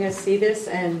letting us see this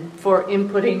and for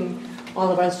inputting all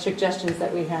of our suggestions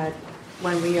that we had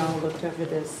when we all looked over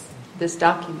this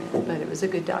document. But it was a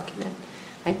good document,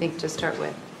 I think, to start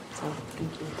with. So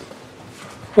thank you.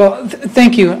 Well,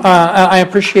 thank you. I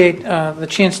appreciate the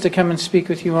chance to come and speak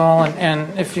with you all.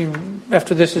 And if you,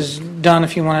 after this is done,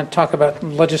 if you want to talk about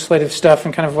legislative stuff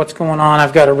and kind of what's going on,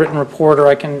 I've got a written report, or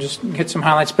I can just get some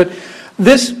highlights. But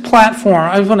this platform,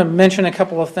 I want to mention a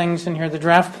couple of things in here. The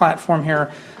draft platform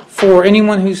here, for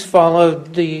anyone who's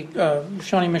followed the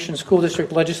Shawnee Mission School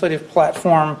District legislative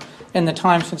platform in the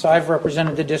time since I've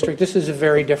represented the district, this is a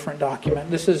very different document.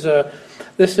 This is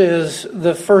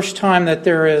the first time that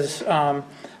there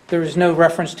is no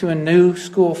reference to a new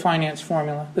school finance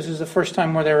formula. This is the first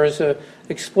time where there is an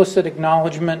explicit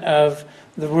acknowledgement of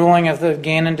the ruling of the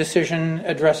Gannon decision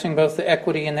addressing both the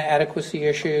equity and the adequacy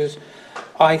issues.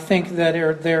 I think that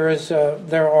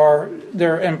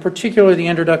there, in particular, the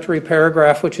introductory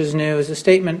paragraph, which is new, is a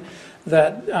statement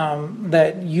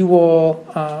that you all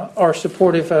are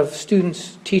supportive of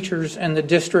students, teachers, and the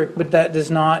district, but that does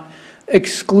not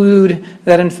exclude,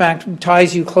 that in fact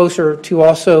ties you closer to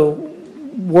also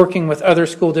working with other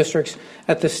school districts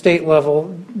at the state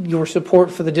level. Your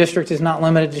support for the district is not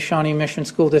limited to Shawnee Mission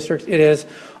School District. It is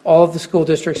all of the school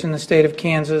districts in the state of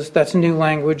Kansas. That's new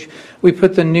language. We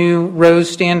put the new Rose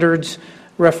standards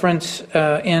reference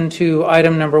into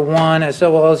item number 1, as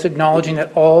well as acknowledging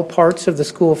that all parts of the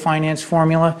school finance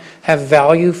formula have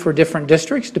value for different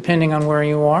districts depending on where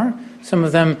you are. Some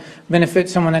of them benefit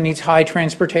someone that needs high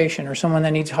transportation or someone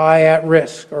that needs high at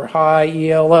risk or high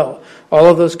ELO. All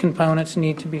of those components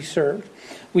need to be served.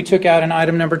 We took out in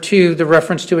item number 2 the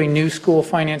reference to a new school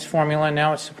finance formula, and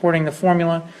now it's supporting the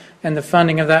formula and the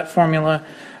funding of that formula.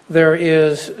 There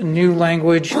is new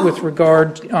language with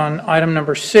regard on item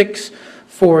number 6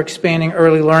 for expanding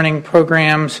early learning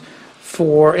programs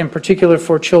in particular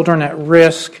for children at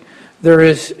risk. There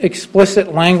is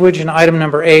explicit language in item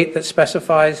number 8 that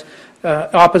specifies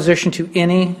opposition to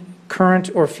any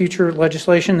current or future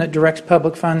legislation that directs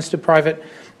public funds to private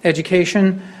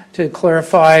education. To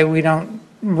clarify, we don't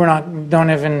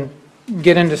even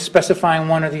get into specifying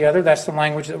one or the other. That's the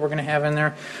language that we're going to have in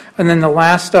there. And then the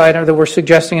last item that we're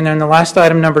suggesting in there, and the last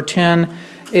item, number 10,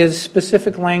 is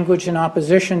specific language in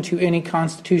opposition to any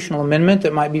constitutional amendment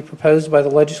that might be proposed by the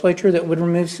legislature that would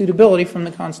remove suitability from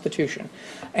the Constitution.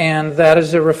 And that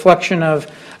is a reflection of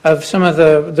some of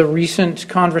the recent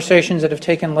conversations that have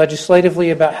taken legislatively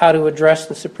about how to address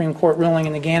the Supreme Court ruling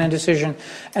in the Gannon decision,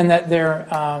 and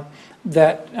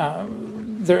that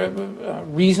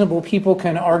reasonable people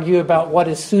can argue about what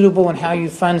is suitable and how you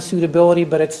fund suitability,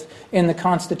 but it's in the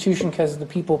Constitution because the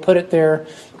people put it there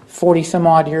 40 some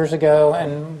odd years ago,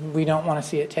 and we don't want to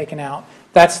see it taken out.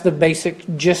 That's the basic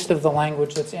gist of the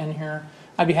language that's in here.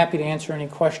 I'd be happy to answer any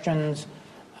questions.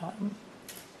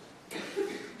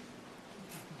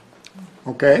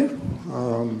 Okay.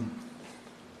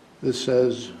 This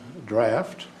says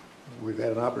draft. We've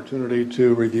had an opportunity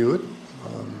to review it.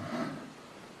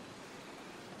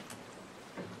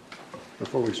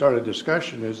 Before we start a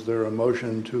discussion, is there a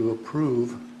motion to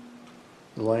approve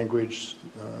the language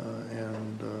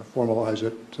and formalize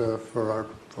it for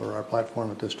our platform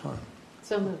at this time?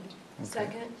 So moved. Okay.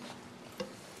 Second.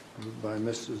 Moved by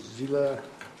Mrs. Zila,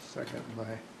 second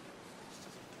by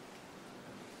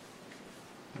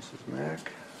Mrs.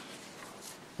 Mack.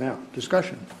 Now,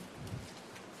 discussion.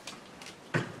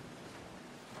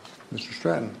 Mr.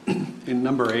 Stratton. In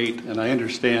number 8, and I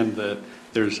understand that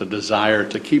there's a desire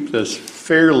to keep this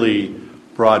fairly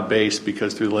broad-based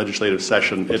because through the legislative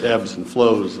session it ebbs and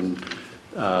flows, and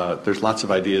there's lots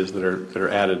of ideas that are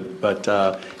added. But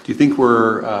do you think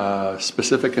we're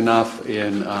specific enough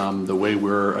in the way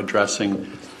we're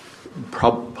addressing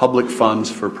public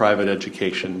funds for private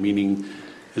education? Meaning,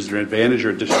 is there an advantage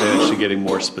or disadvantage to getting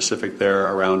more specific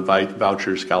there around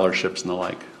vouchers, scholarships, and the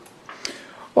like?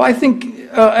 Well, I think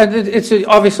it's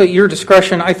obviously at your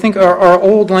discretion. I think our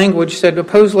old language said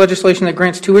oppose legislation that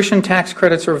grants tuition, tax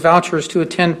credits, or vouchers to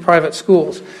attend private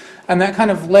schools. And that kind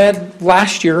of led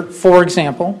last year, for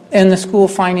example, in the school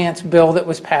finance bill that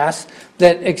was passed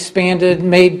that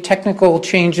made technical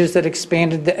changes that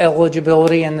expanded the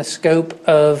eligibility and the scope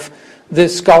of the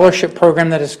scholarship program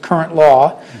that is current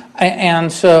law. And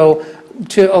so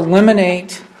to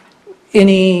eliminate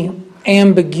any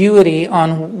ambiguity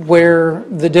on where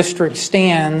the district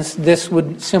stands, this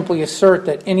would simply assert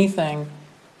that anything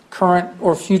current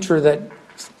or future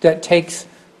that takes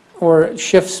or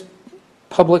shifts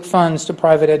public funds to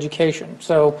private education.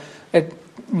 So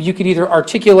you could either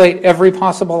articulate every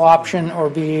possible option or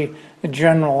be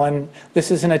general, and this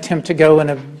is an attempt to go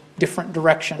in a different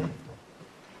direction.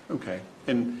 Okay.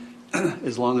 And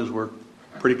as long as we're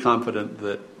pretty confident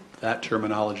that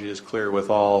terminology is clear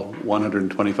with all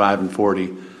 125 and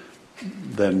 40,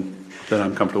 then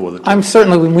I'm comfortable with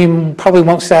it. We probably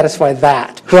won't satisfy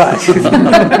that, but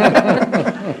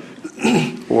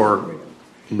or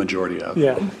majority of.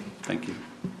 Yeah. Thank you.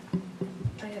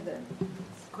 I have a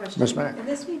question. Ms. Mack. And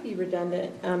this may be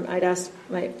redundant. I'd ask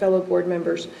my fellow board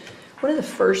members. One of the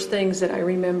first things that I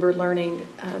remember learning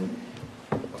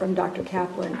from Dr.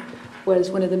 Kaplan was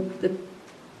one of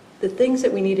the things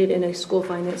that we needed in a school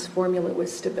finance formula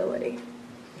was stability.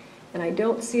 And I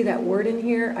don't see that word in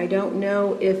here. I don't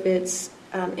know if it's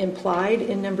implied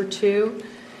in number 2,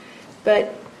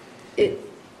 but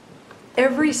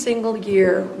every single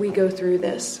year we go through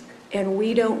this. And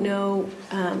we don't know,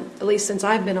 at least since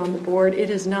I've been on the board, it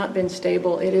has not been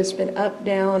stable. It has been up,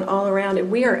 down, all around.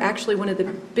 And we are actually one of the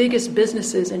biggest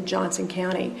businesses in Johnson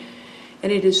County.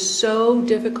 And it is so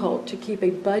difficult to keep a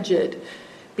budget,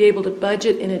 be able to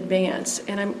budget in advance.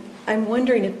 And I'm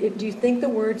wondering, do you think the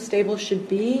word stable should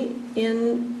be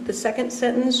in the second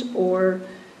sentence, or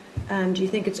do you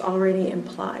think it's already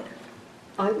implied?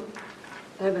 I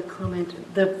have a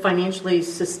comment. The financially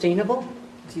sustainable,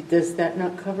 does that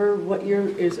not cover what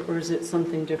or is it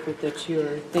something different that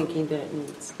you're thinking that it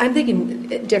needs? I'm thinking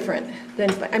different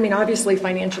than, obviously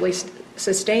financially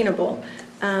sustainable,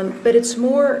 but it's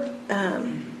more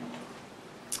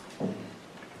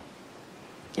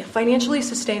financially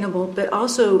sustainable, but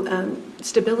also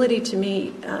stability to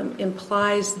me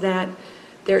implies that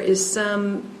there is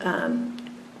some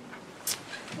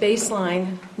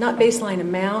baseline, not baseline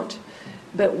amount,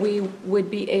 but we would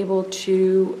be able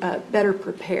to better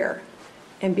prepare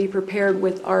and be prepared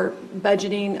with our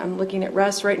budgeting. I'm looking at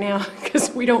Russ right now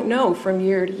because we don't know from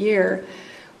year to year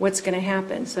what's going to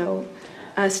happen. So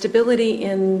stability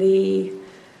in the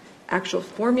actual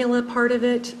formula part of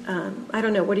it, I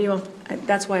don't know. What do you all,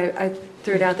 that's why I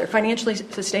threw it out there. Financially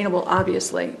sustainable,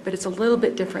 obviously, but it's a little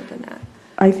bit different than that.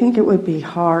 I think it would be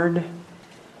hard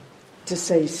to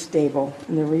say stable.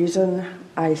 And the reason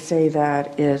I say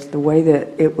that is the way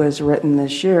that it was written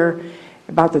this year,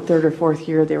 about the third or fourth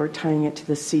year, they were tying it to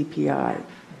the CPI.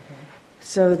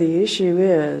 So the issue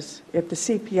is, if the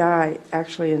CPI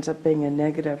actually ends up being a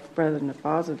negative rather than a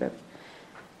positive,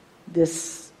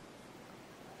 this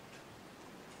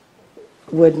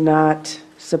would not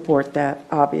support that,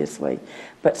 obviously.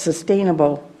 But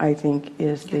sustainable, I think,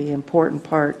 is the important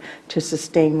part, to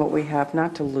sustain what we have,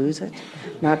 not to lose it,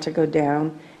 not to go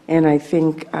down. And I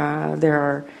think there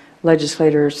are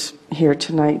legislators here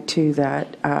tonight, too,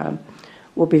 that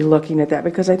will be looking at that,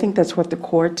 because I think that's what the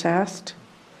courts asked,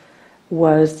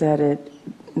 was that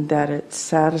it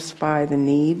satisfy the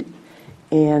need.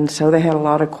 And so they had a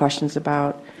lot of questions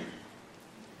about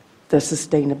the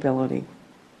sustainability.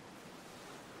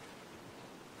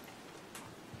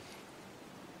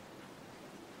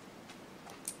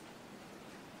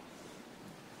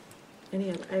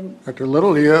 Dr.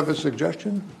 Little, do you have a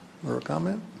suggestion or a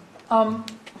comment?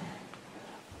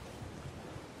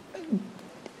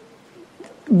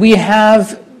 We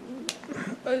have,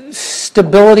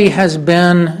 stability has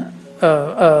been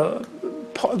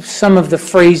some of the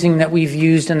phrasing that we've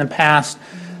used in the past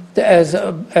as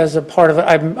a part of it.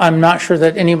 I'm not sure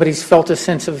that anybody's felt a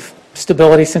sense of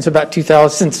stability since about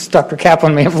 2000, since Dr.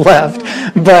 Kaplan may have left.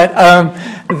 But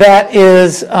that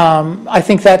is, I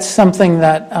think that's something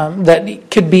that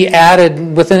could be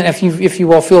added within, if you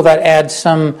will feel that adds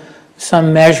some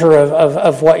measure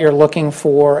of what you're looking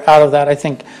for out of that. I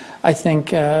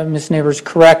think Ms. Neighbor's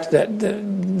correct that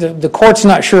the court's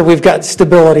not sure we've got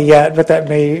stability yet, but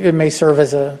it may serve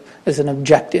as an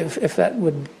objective, if that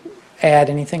would add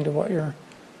anything to what you're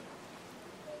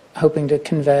hoping to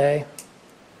convey.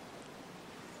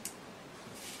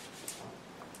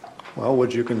 Well,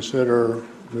 would you consider,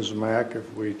 Ms. Mack,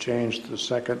 if we changed the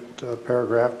second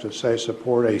paragraph to say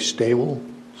support a stable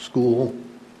school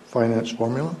finance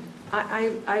formula?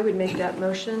 I would make that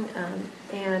motion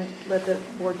and let the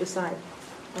board decide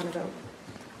on a vote.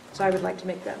 So I would like to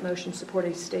make that motion, support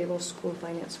a stable school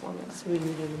finance formula. So we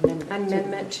need an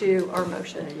amendment to our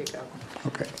motion. There you go.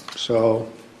 Okay,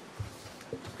 so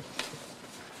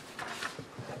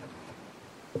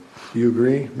do you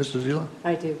agree, Mrs. Zila?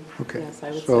 I do. Okay. Yes,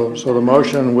 I would So the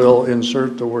motion will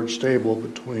insert the word stable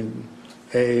between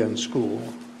A and school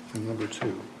in number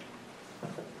 2.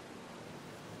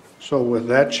 So with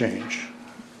that change,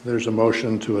 there's a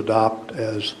motion to adopt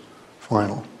as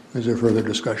final. Is there further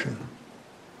discussion?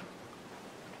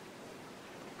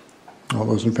 All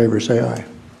those in favor say aye.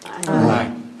 Aye.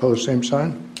 Aye. Opposed, same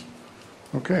sign?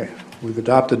 Okay. We've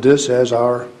adopted this as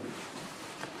our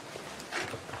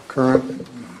current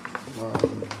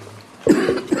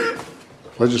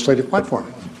legislative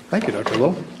platform. Thank you, Dr.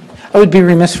 Lowe. I would be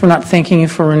remiss for not thanking you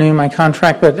for renewing my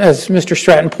contract, but as Mr.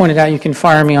 Stratton pointed out, you can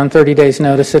fire me on 30 days'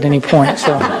 notice at any point.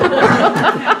 So,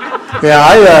 yeah,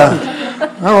 I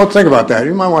don't know what to think about that.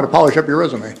 You might want to polish up your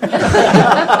resume.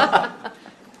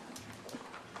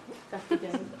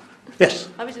 Yes.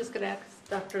 I was just going to ask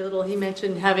Dr. Little, he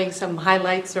mentioned having some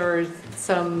highlights or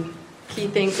some key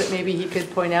things that maybe he could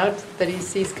point out that he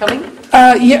sees coming?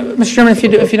 Yeah, Mr. Chairman,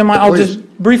 if you don't mind, I'll just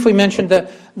briefly mention the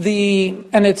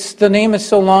name is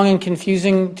so long and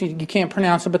confusing you can't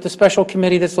pronounce it, but the special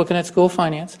committee that's looking at school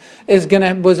finance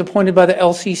was appointed by the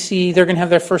LCC. They're going to have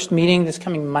their first meeting this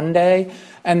coming Monday,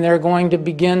 and they're going to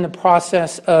begin the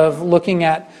process of looking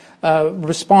at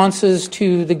responses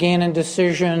to the Gannon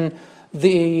decision,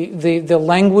 the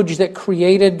language that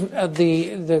created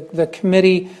the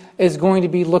committee is going to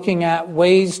be looking at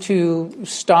ways to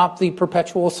stop the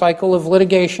perpetual cycle of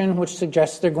litigation, which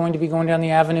suggests they're going to be going down the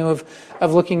avenue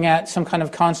of looking at some kind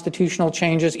of constitutional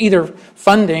changes, either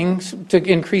funding to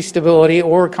increase stability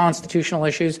or constitutional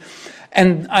issues.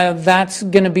 And that's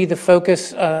going to be the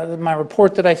focus. My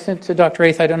report that I sent to Dr.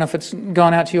 Ath, I don't know if it's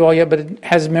gone out to you all yet, but it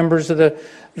has members of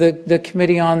the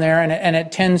committee on there, and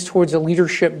it tends towards a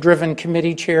leadership-driven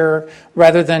committee chair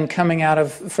rather than coming out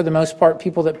of, for the most part,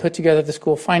 people that put together the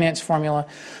school finance formula.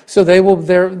 So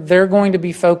they're going to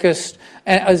be focused,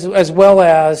 as well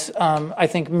as I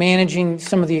think managing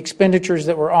some of the expenditures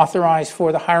that were authorized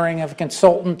for the hiring of a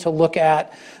consultant to look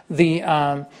at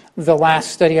the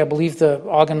last study, I believe the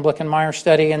Augenblick-Meyer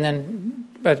study, and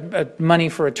then money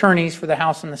for attorneys for the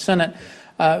House and the Senate,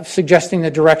 suggesting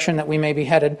the direction that we may be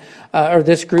headed, or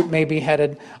this group may be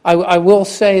headed. I will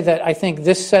say that I think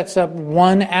this sets up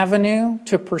one avenue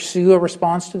to pursue a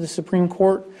response to the Supreme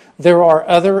Court. There are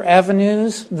other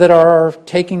avenues that are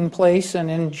taking place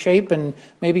and in shape and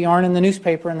maybe aren't in the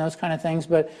newspaper and those kind of things,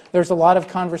 but there's a lot of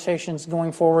conversations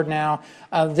going forward now.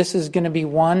 This is going to be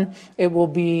one. It will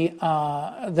be,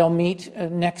 they'll meet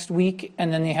next week,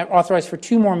 and then they have authorized for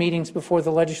 2 more meetings before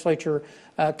the legislature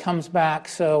comes back.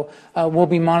 So we'll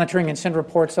be monitoring and send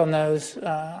reports on those.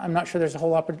 I'm not sure there's a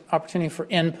whole opportunity for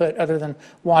input other than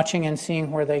watching and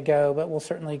seeing where they go, but we'll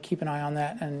certainly keep an eye on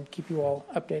that and keep you all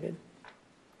updated.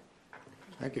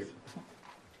 Thank you.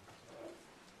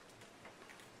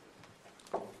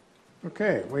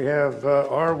 Okay, we have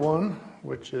R1,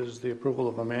 which is the approval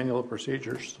of a manual of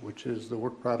procedures, which is the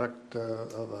work product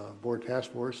of a board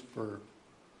task force for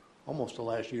almost the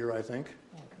last year, I think.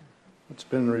 Okay. It's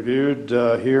been reviewed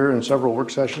here in several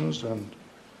work sessions, and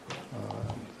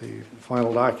the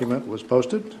final document was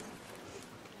posted.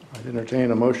 I'd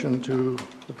entertain a motion to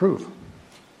approve.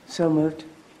 So moved.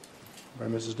 By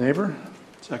Mrs. Neighbor.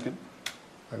 Second.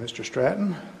 By Mr.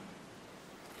 Stratton.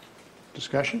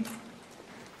 Discussion?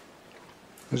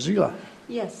 Ms. Zila.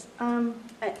 Yes, and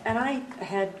I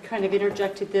had kind of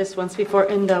interjected this once before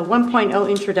in the 1.0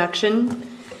 introduction,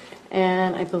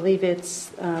 and I believe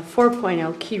it's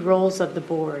 4.0 key roles of the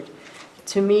board.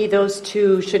 To me, those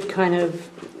two should kind of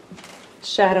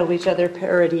shadow each other,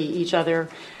 parody each other,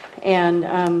 and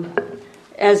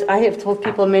as I have told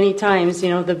people many times,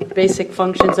 the basic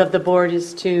functions of the board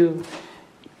is to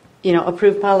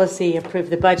approve policy, approve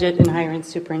the budget, and hire a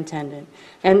superintendent.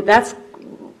 And that's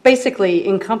basically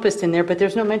encompassed in there, but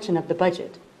there's no mention of the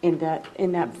budget in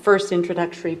that first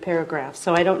introductory paragraph.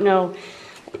 So I don't know,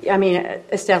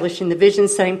 establishing the vision,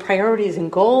 setting priorities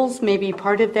and goals may be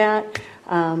part of that.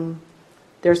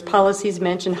 There's policies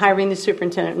mentioned, hiring the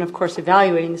superintendent, and of course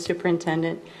evaluating the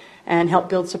superintendent, and help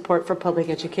build support for public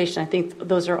education. I think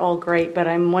those are all great, but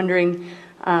I'm wondering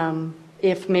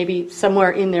if maybe somewhere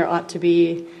in there ought to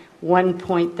be one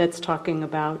point that's talking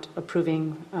about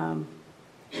approving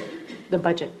the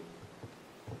budget.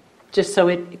 Just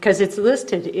so because it's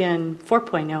listed in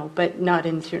 4.0, but not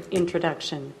in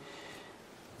introduction.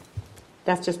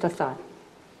 That's just a thought.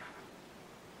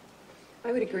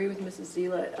 I would agree with Mrs.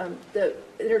 Zila. The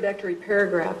introductory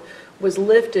paragraph was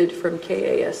lifted from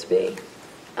KASB,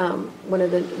 one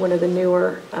of the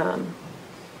newer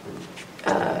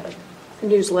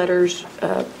newsletters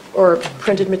or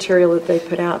printed material that they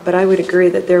put out. But I would agree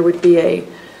that there would be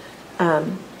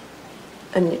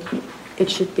it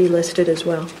should be listed as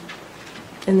well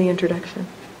in the introduction.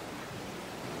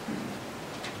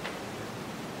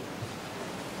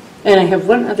 And I have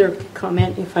one other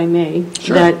comment, if I may.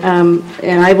 Sure. That,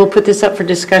 and I will put this up for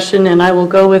discussion, and I will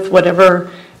go with whatever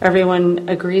everyone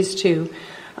agrees to.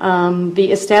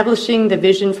 The establishing the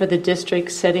vision for the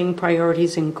district, setting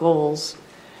priorities and goals.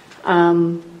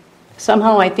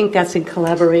 Somehow I think that's in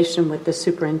collaboration with the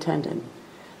superintendent.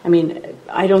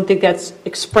 I don't think that's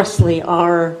expressly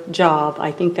our job.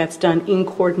 I think that's done in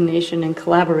coordination and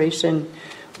collaboration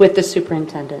with the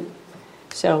superintendent.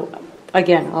 So,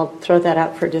 again, I'll throw that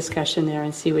out for discussion there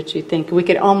and see what you think. We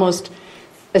could almost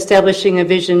establishing a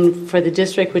vision for the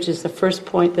district, which is the first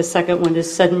point. The second one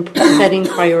is setting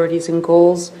priorities and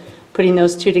goals, putting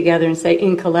those two together and say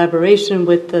in collaboration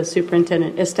with the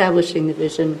superintendent, establishing the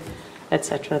vision,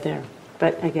 etc. there.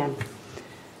 But again,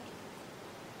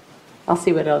 I'll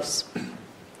see what else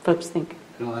folks think.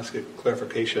 And I'll ask a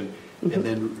clarification, and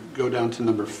then go down to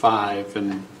number 5,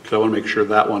 and because I want to make sure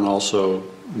that one also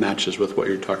matches with what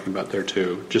you're talking about there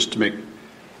too, just to make sure.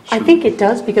 I think it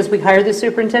does, because we hire the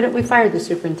superintendent, we fire the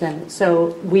superintendent,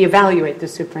 so we evaluate the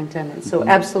superintendent. So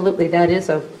absolutely, that is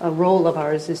a role of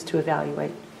ours, is to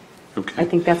evaluate. Okay. I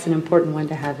think that's an important one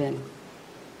to have in.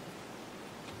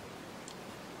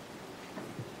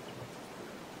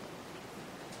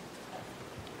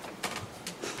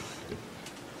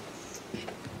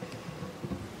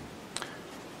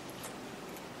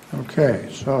 Okay,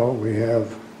 so we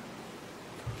have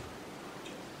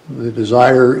the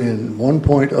desire in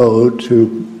 1.0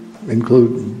 to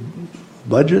include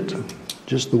budget,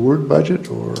 just the word budget,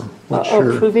 or what's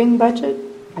your... Approving budget.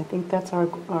 I think that's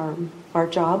our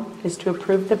job, is to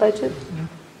approve the budget.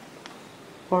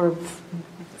 Or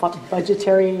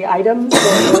budgetary items.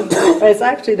 It's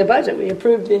actually the budget. We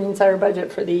approved the entire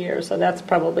budget for the year, so that's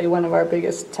probably one of our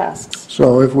biggest tasks.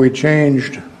 So if we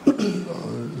changed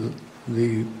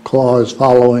the clause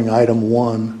following item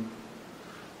 1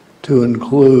 to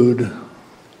include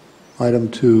item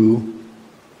 2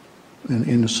 and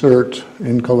insert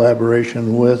in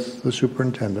collaboration with the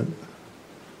superintendent,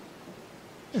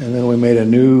 and then we made a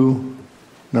new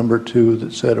number 2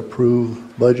 that said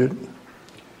approve budget,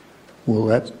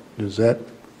 does that?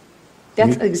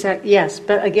 That's exact. Yes,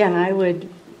 but again, I would,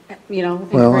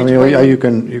 Well, I mean, you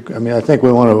can. I think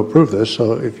we want to approve this.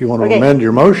 So if you want to amend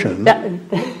your motion,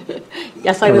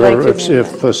 yes, I would like to.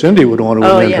 If Cindy would want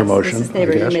to amend her motion, Mrs.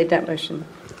 Neighbor, you made that motion.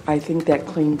 I think that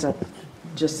cleans up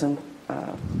just some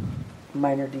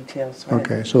minor details. Right?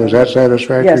 Okay, so is that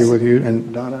satisfactory Yes. with you?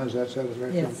 And Donna, is that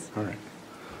satisfactory? Yes. All right.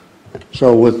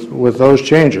 So with those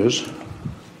changes,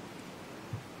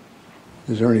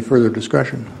 is there any further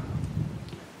discussion?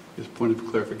 Just point of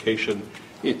clarification.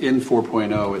 In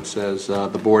 4.0, it says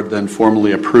the board then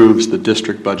formally approves the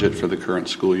district budget for the current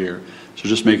school year. So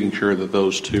just making sure that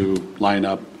those two line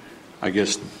up. I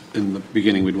guess in the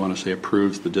beginning we'd want to say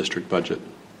approves the district budget,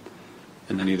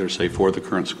 and then either say for the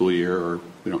current school year, or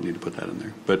we don't need to put that in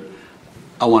there. But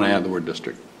I want to add the word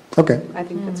district. Okay. I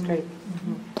think that's great.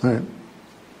 All right.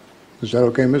 Is that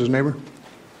okay, Mrs. Neighbor?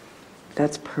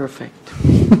 That's perfect.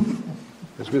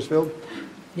 Ms. Grisfield?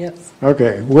 Yes.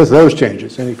 Okay, with those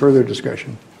changes, any further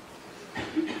discussion?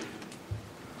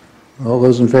 All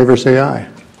those in favor say aye.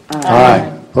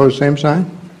 Aye. Opposed, same sign?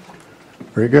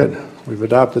 Very good. We've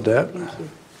adopted that.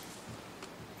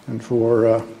 And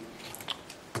for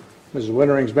Mrs.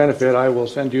 Wintering's benefit, I will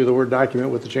send you the Word document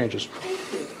with the changes.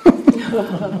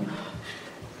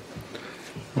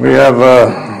 We have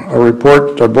a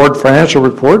report, a board financial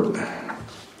report,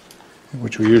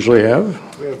 which we usually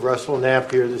have. We have Russell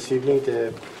Knapp here this evening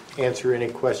to answer any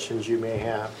questions you may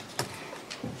have.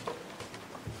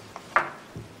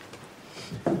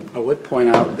 I would point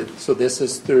out that, so this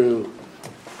is through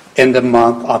end of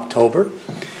month, October.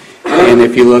 And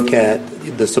if you look at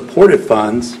the supported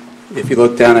funds, if you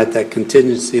look down at that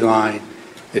contingency line,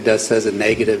 it does says a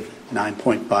negative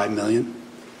 9.5 million.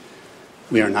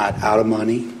 We are not out of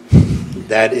money.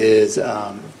 That is,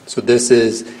 so this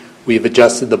is, we've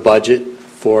adjusted the budget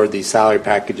for the salary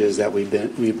packages that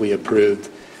we approved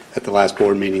at the last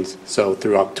board meetings. So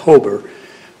through October,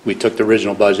 we took the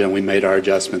original budget and we made our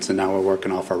adjustments, and now we're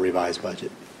working off our revised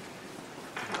budget.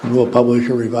 And we'll publish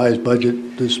a revised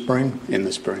budget this spring? In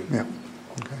the spring. Yeah.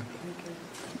 Okay.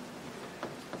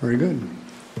 Very good.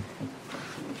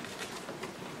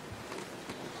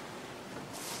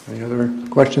 Any other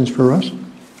questions for Russ?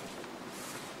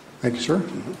 Thank you, sir.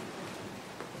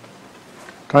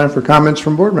 Time for comments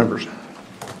from board members.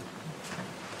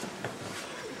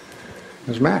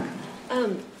 Ms. Mack.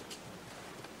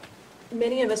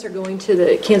 Many of us are going to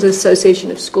the Kansas Association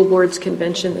of School Boards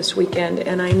convention this weekend,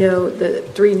 and I know the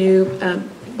 3 new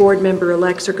board member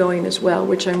elects are going as well,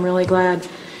 which I'm really glad.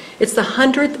 It's the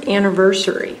 100th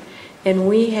anniversary, and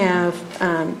we have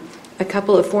a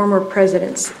couple of former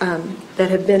presidents that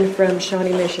have been from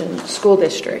Shawnee Mission School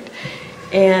District,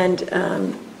 and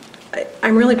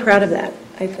I'm really proud of that.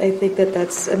 I think that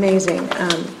that's amazing.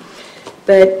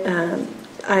 But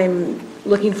I'm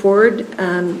looking forward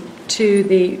to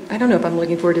the, I don't know if I'm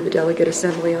looking forward to the delegate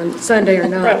assembly on Sunday or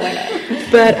not.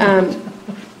 But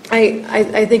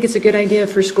I think it's a good idea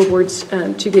for school boards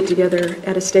to get together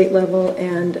at a state level,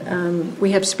 and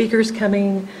we have speakers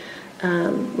coming.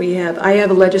 I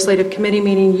have a legislative committee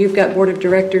meeting. You've got board of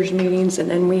directors meetings, and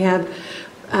then we have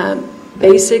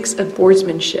basics of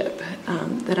boardsmanship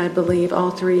that I believe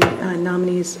all 3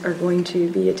 nominees are going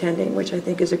to be attending, which I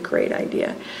think is a great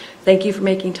idea. Thank you for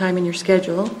making time in your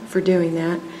schedule for doing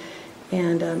that,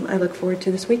 and I look forward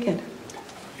to this weekend.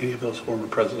 Any of those former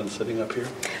presidents sitting up here?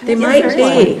 They might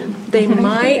be. They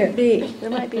might be. There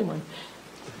might be one.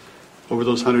 Over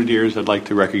those 100 years, I'd like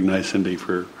to recognize Cindy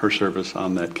for her service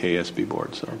on that KSB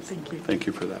board. So thank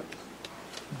you for that.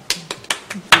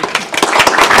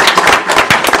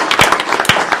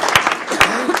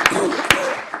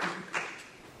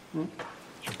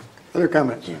 Are Other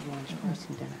comments?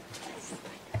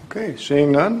 Okay,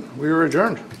 seeing none, we are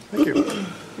adjourned. Thank you.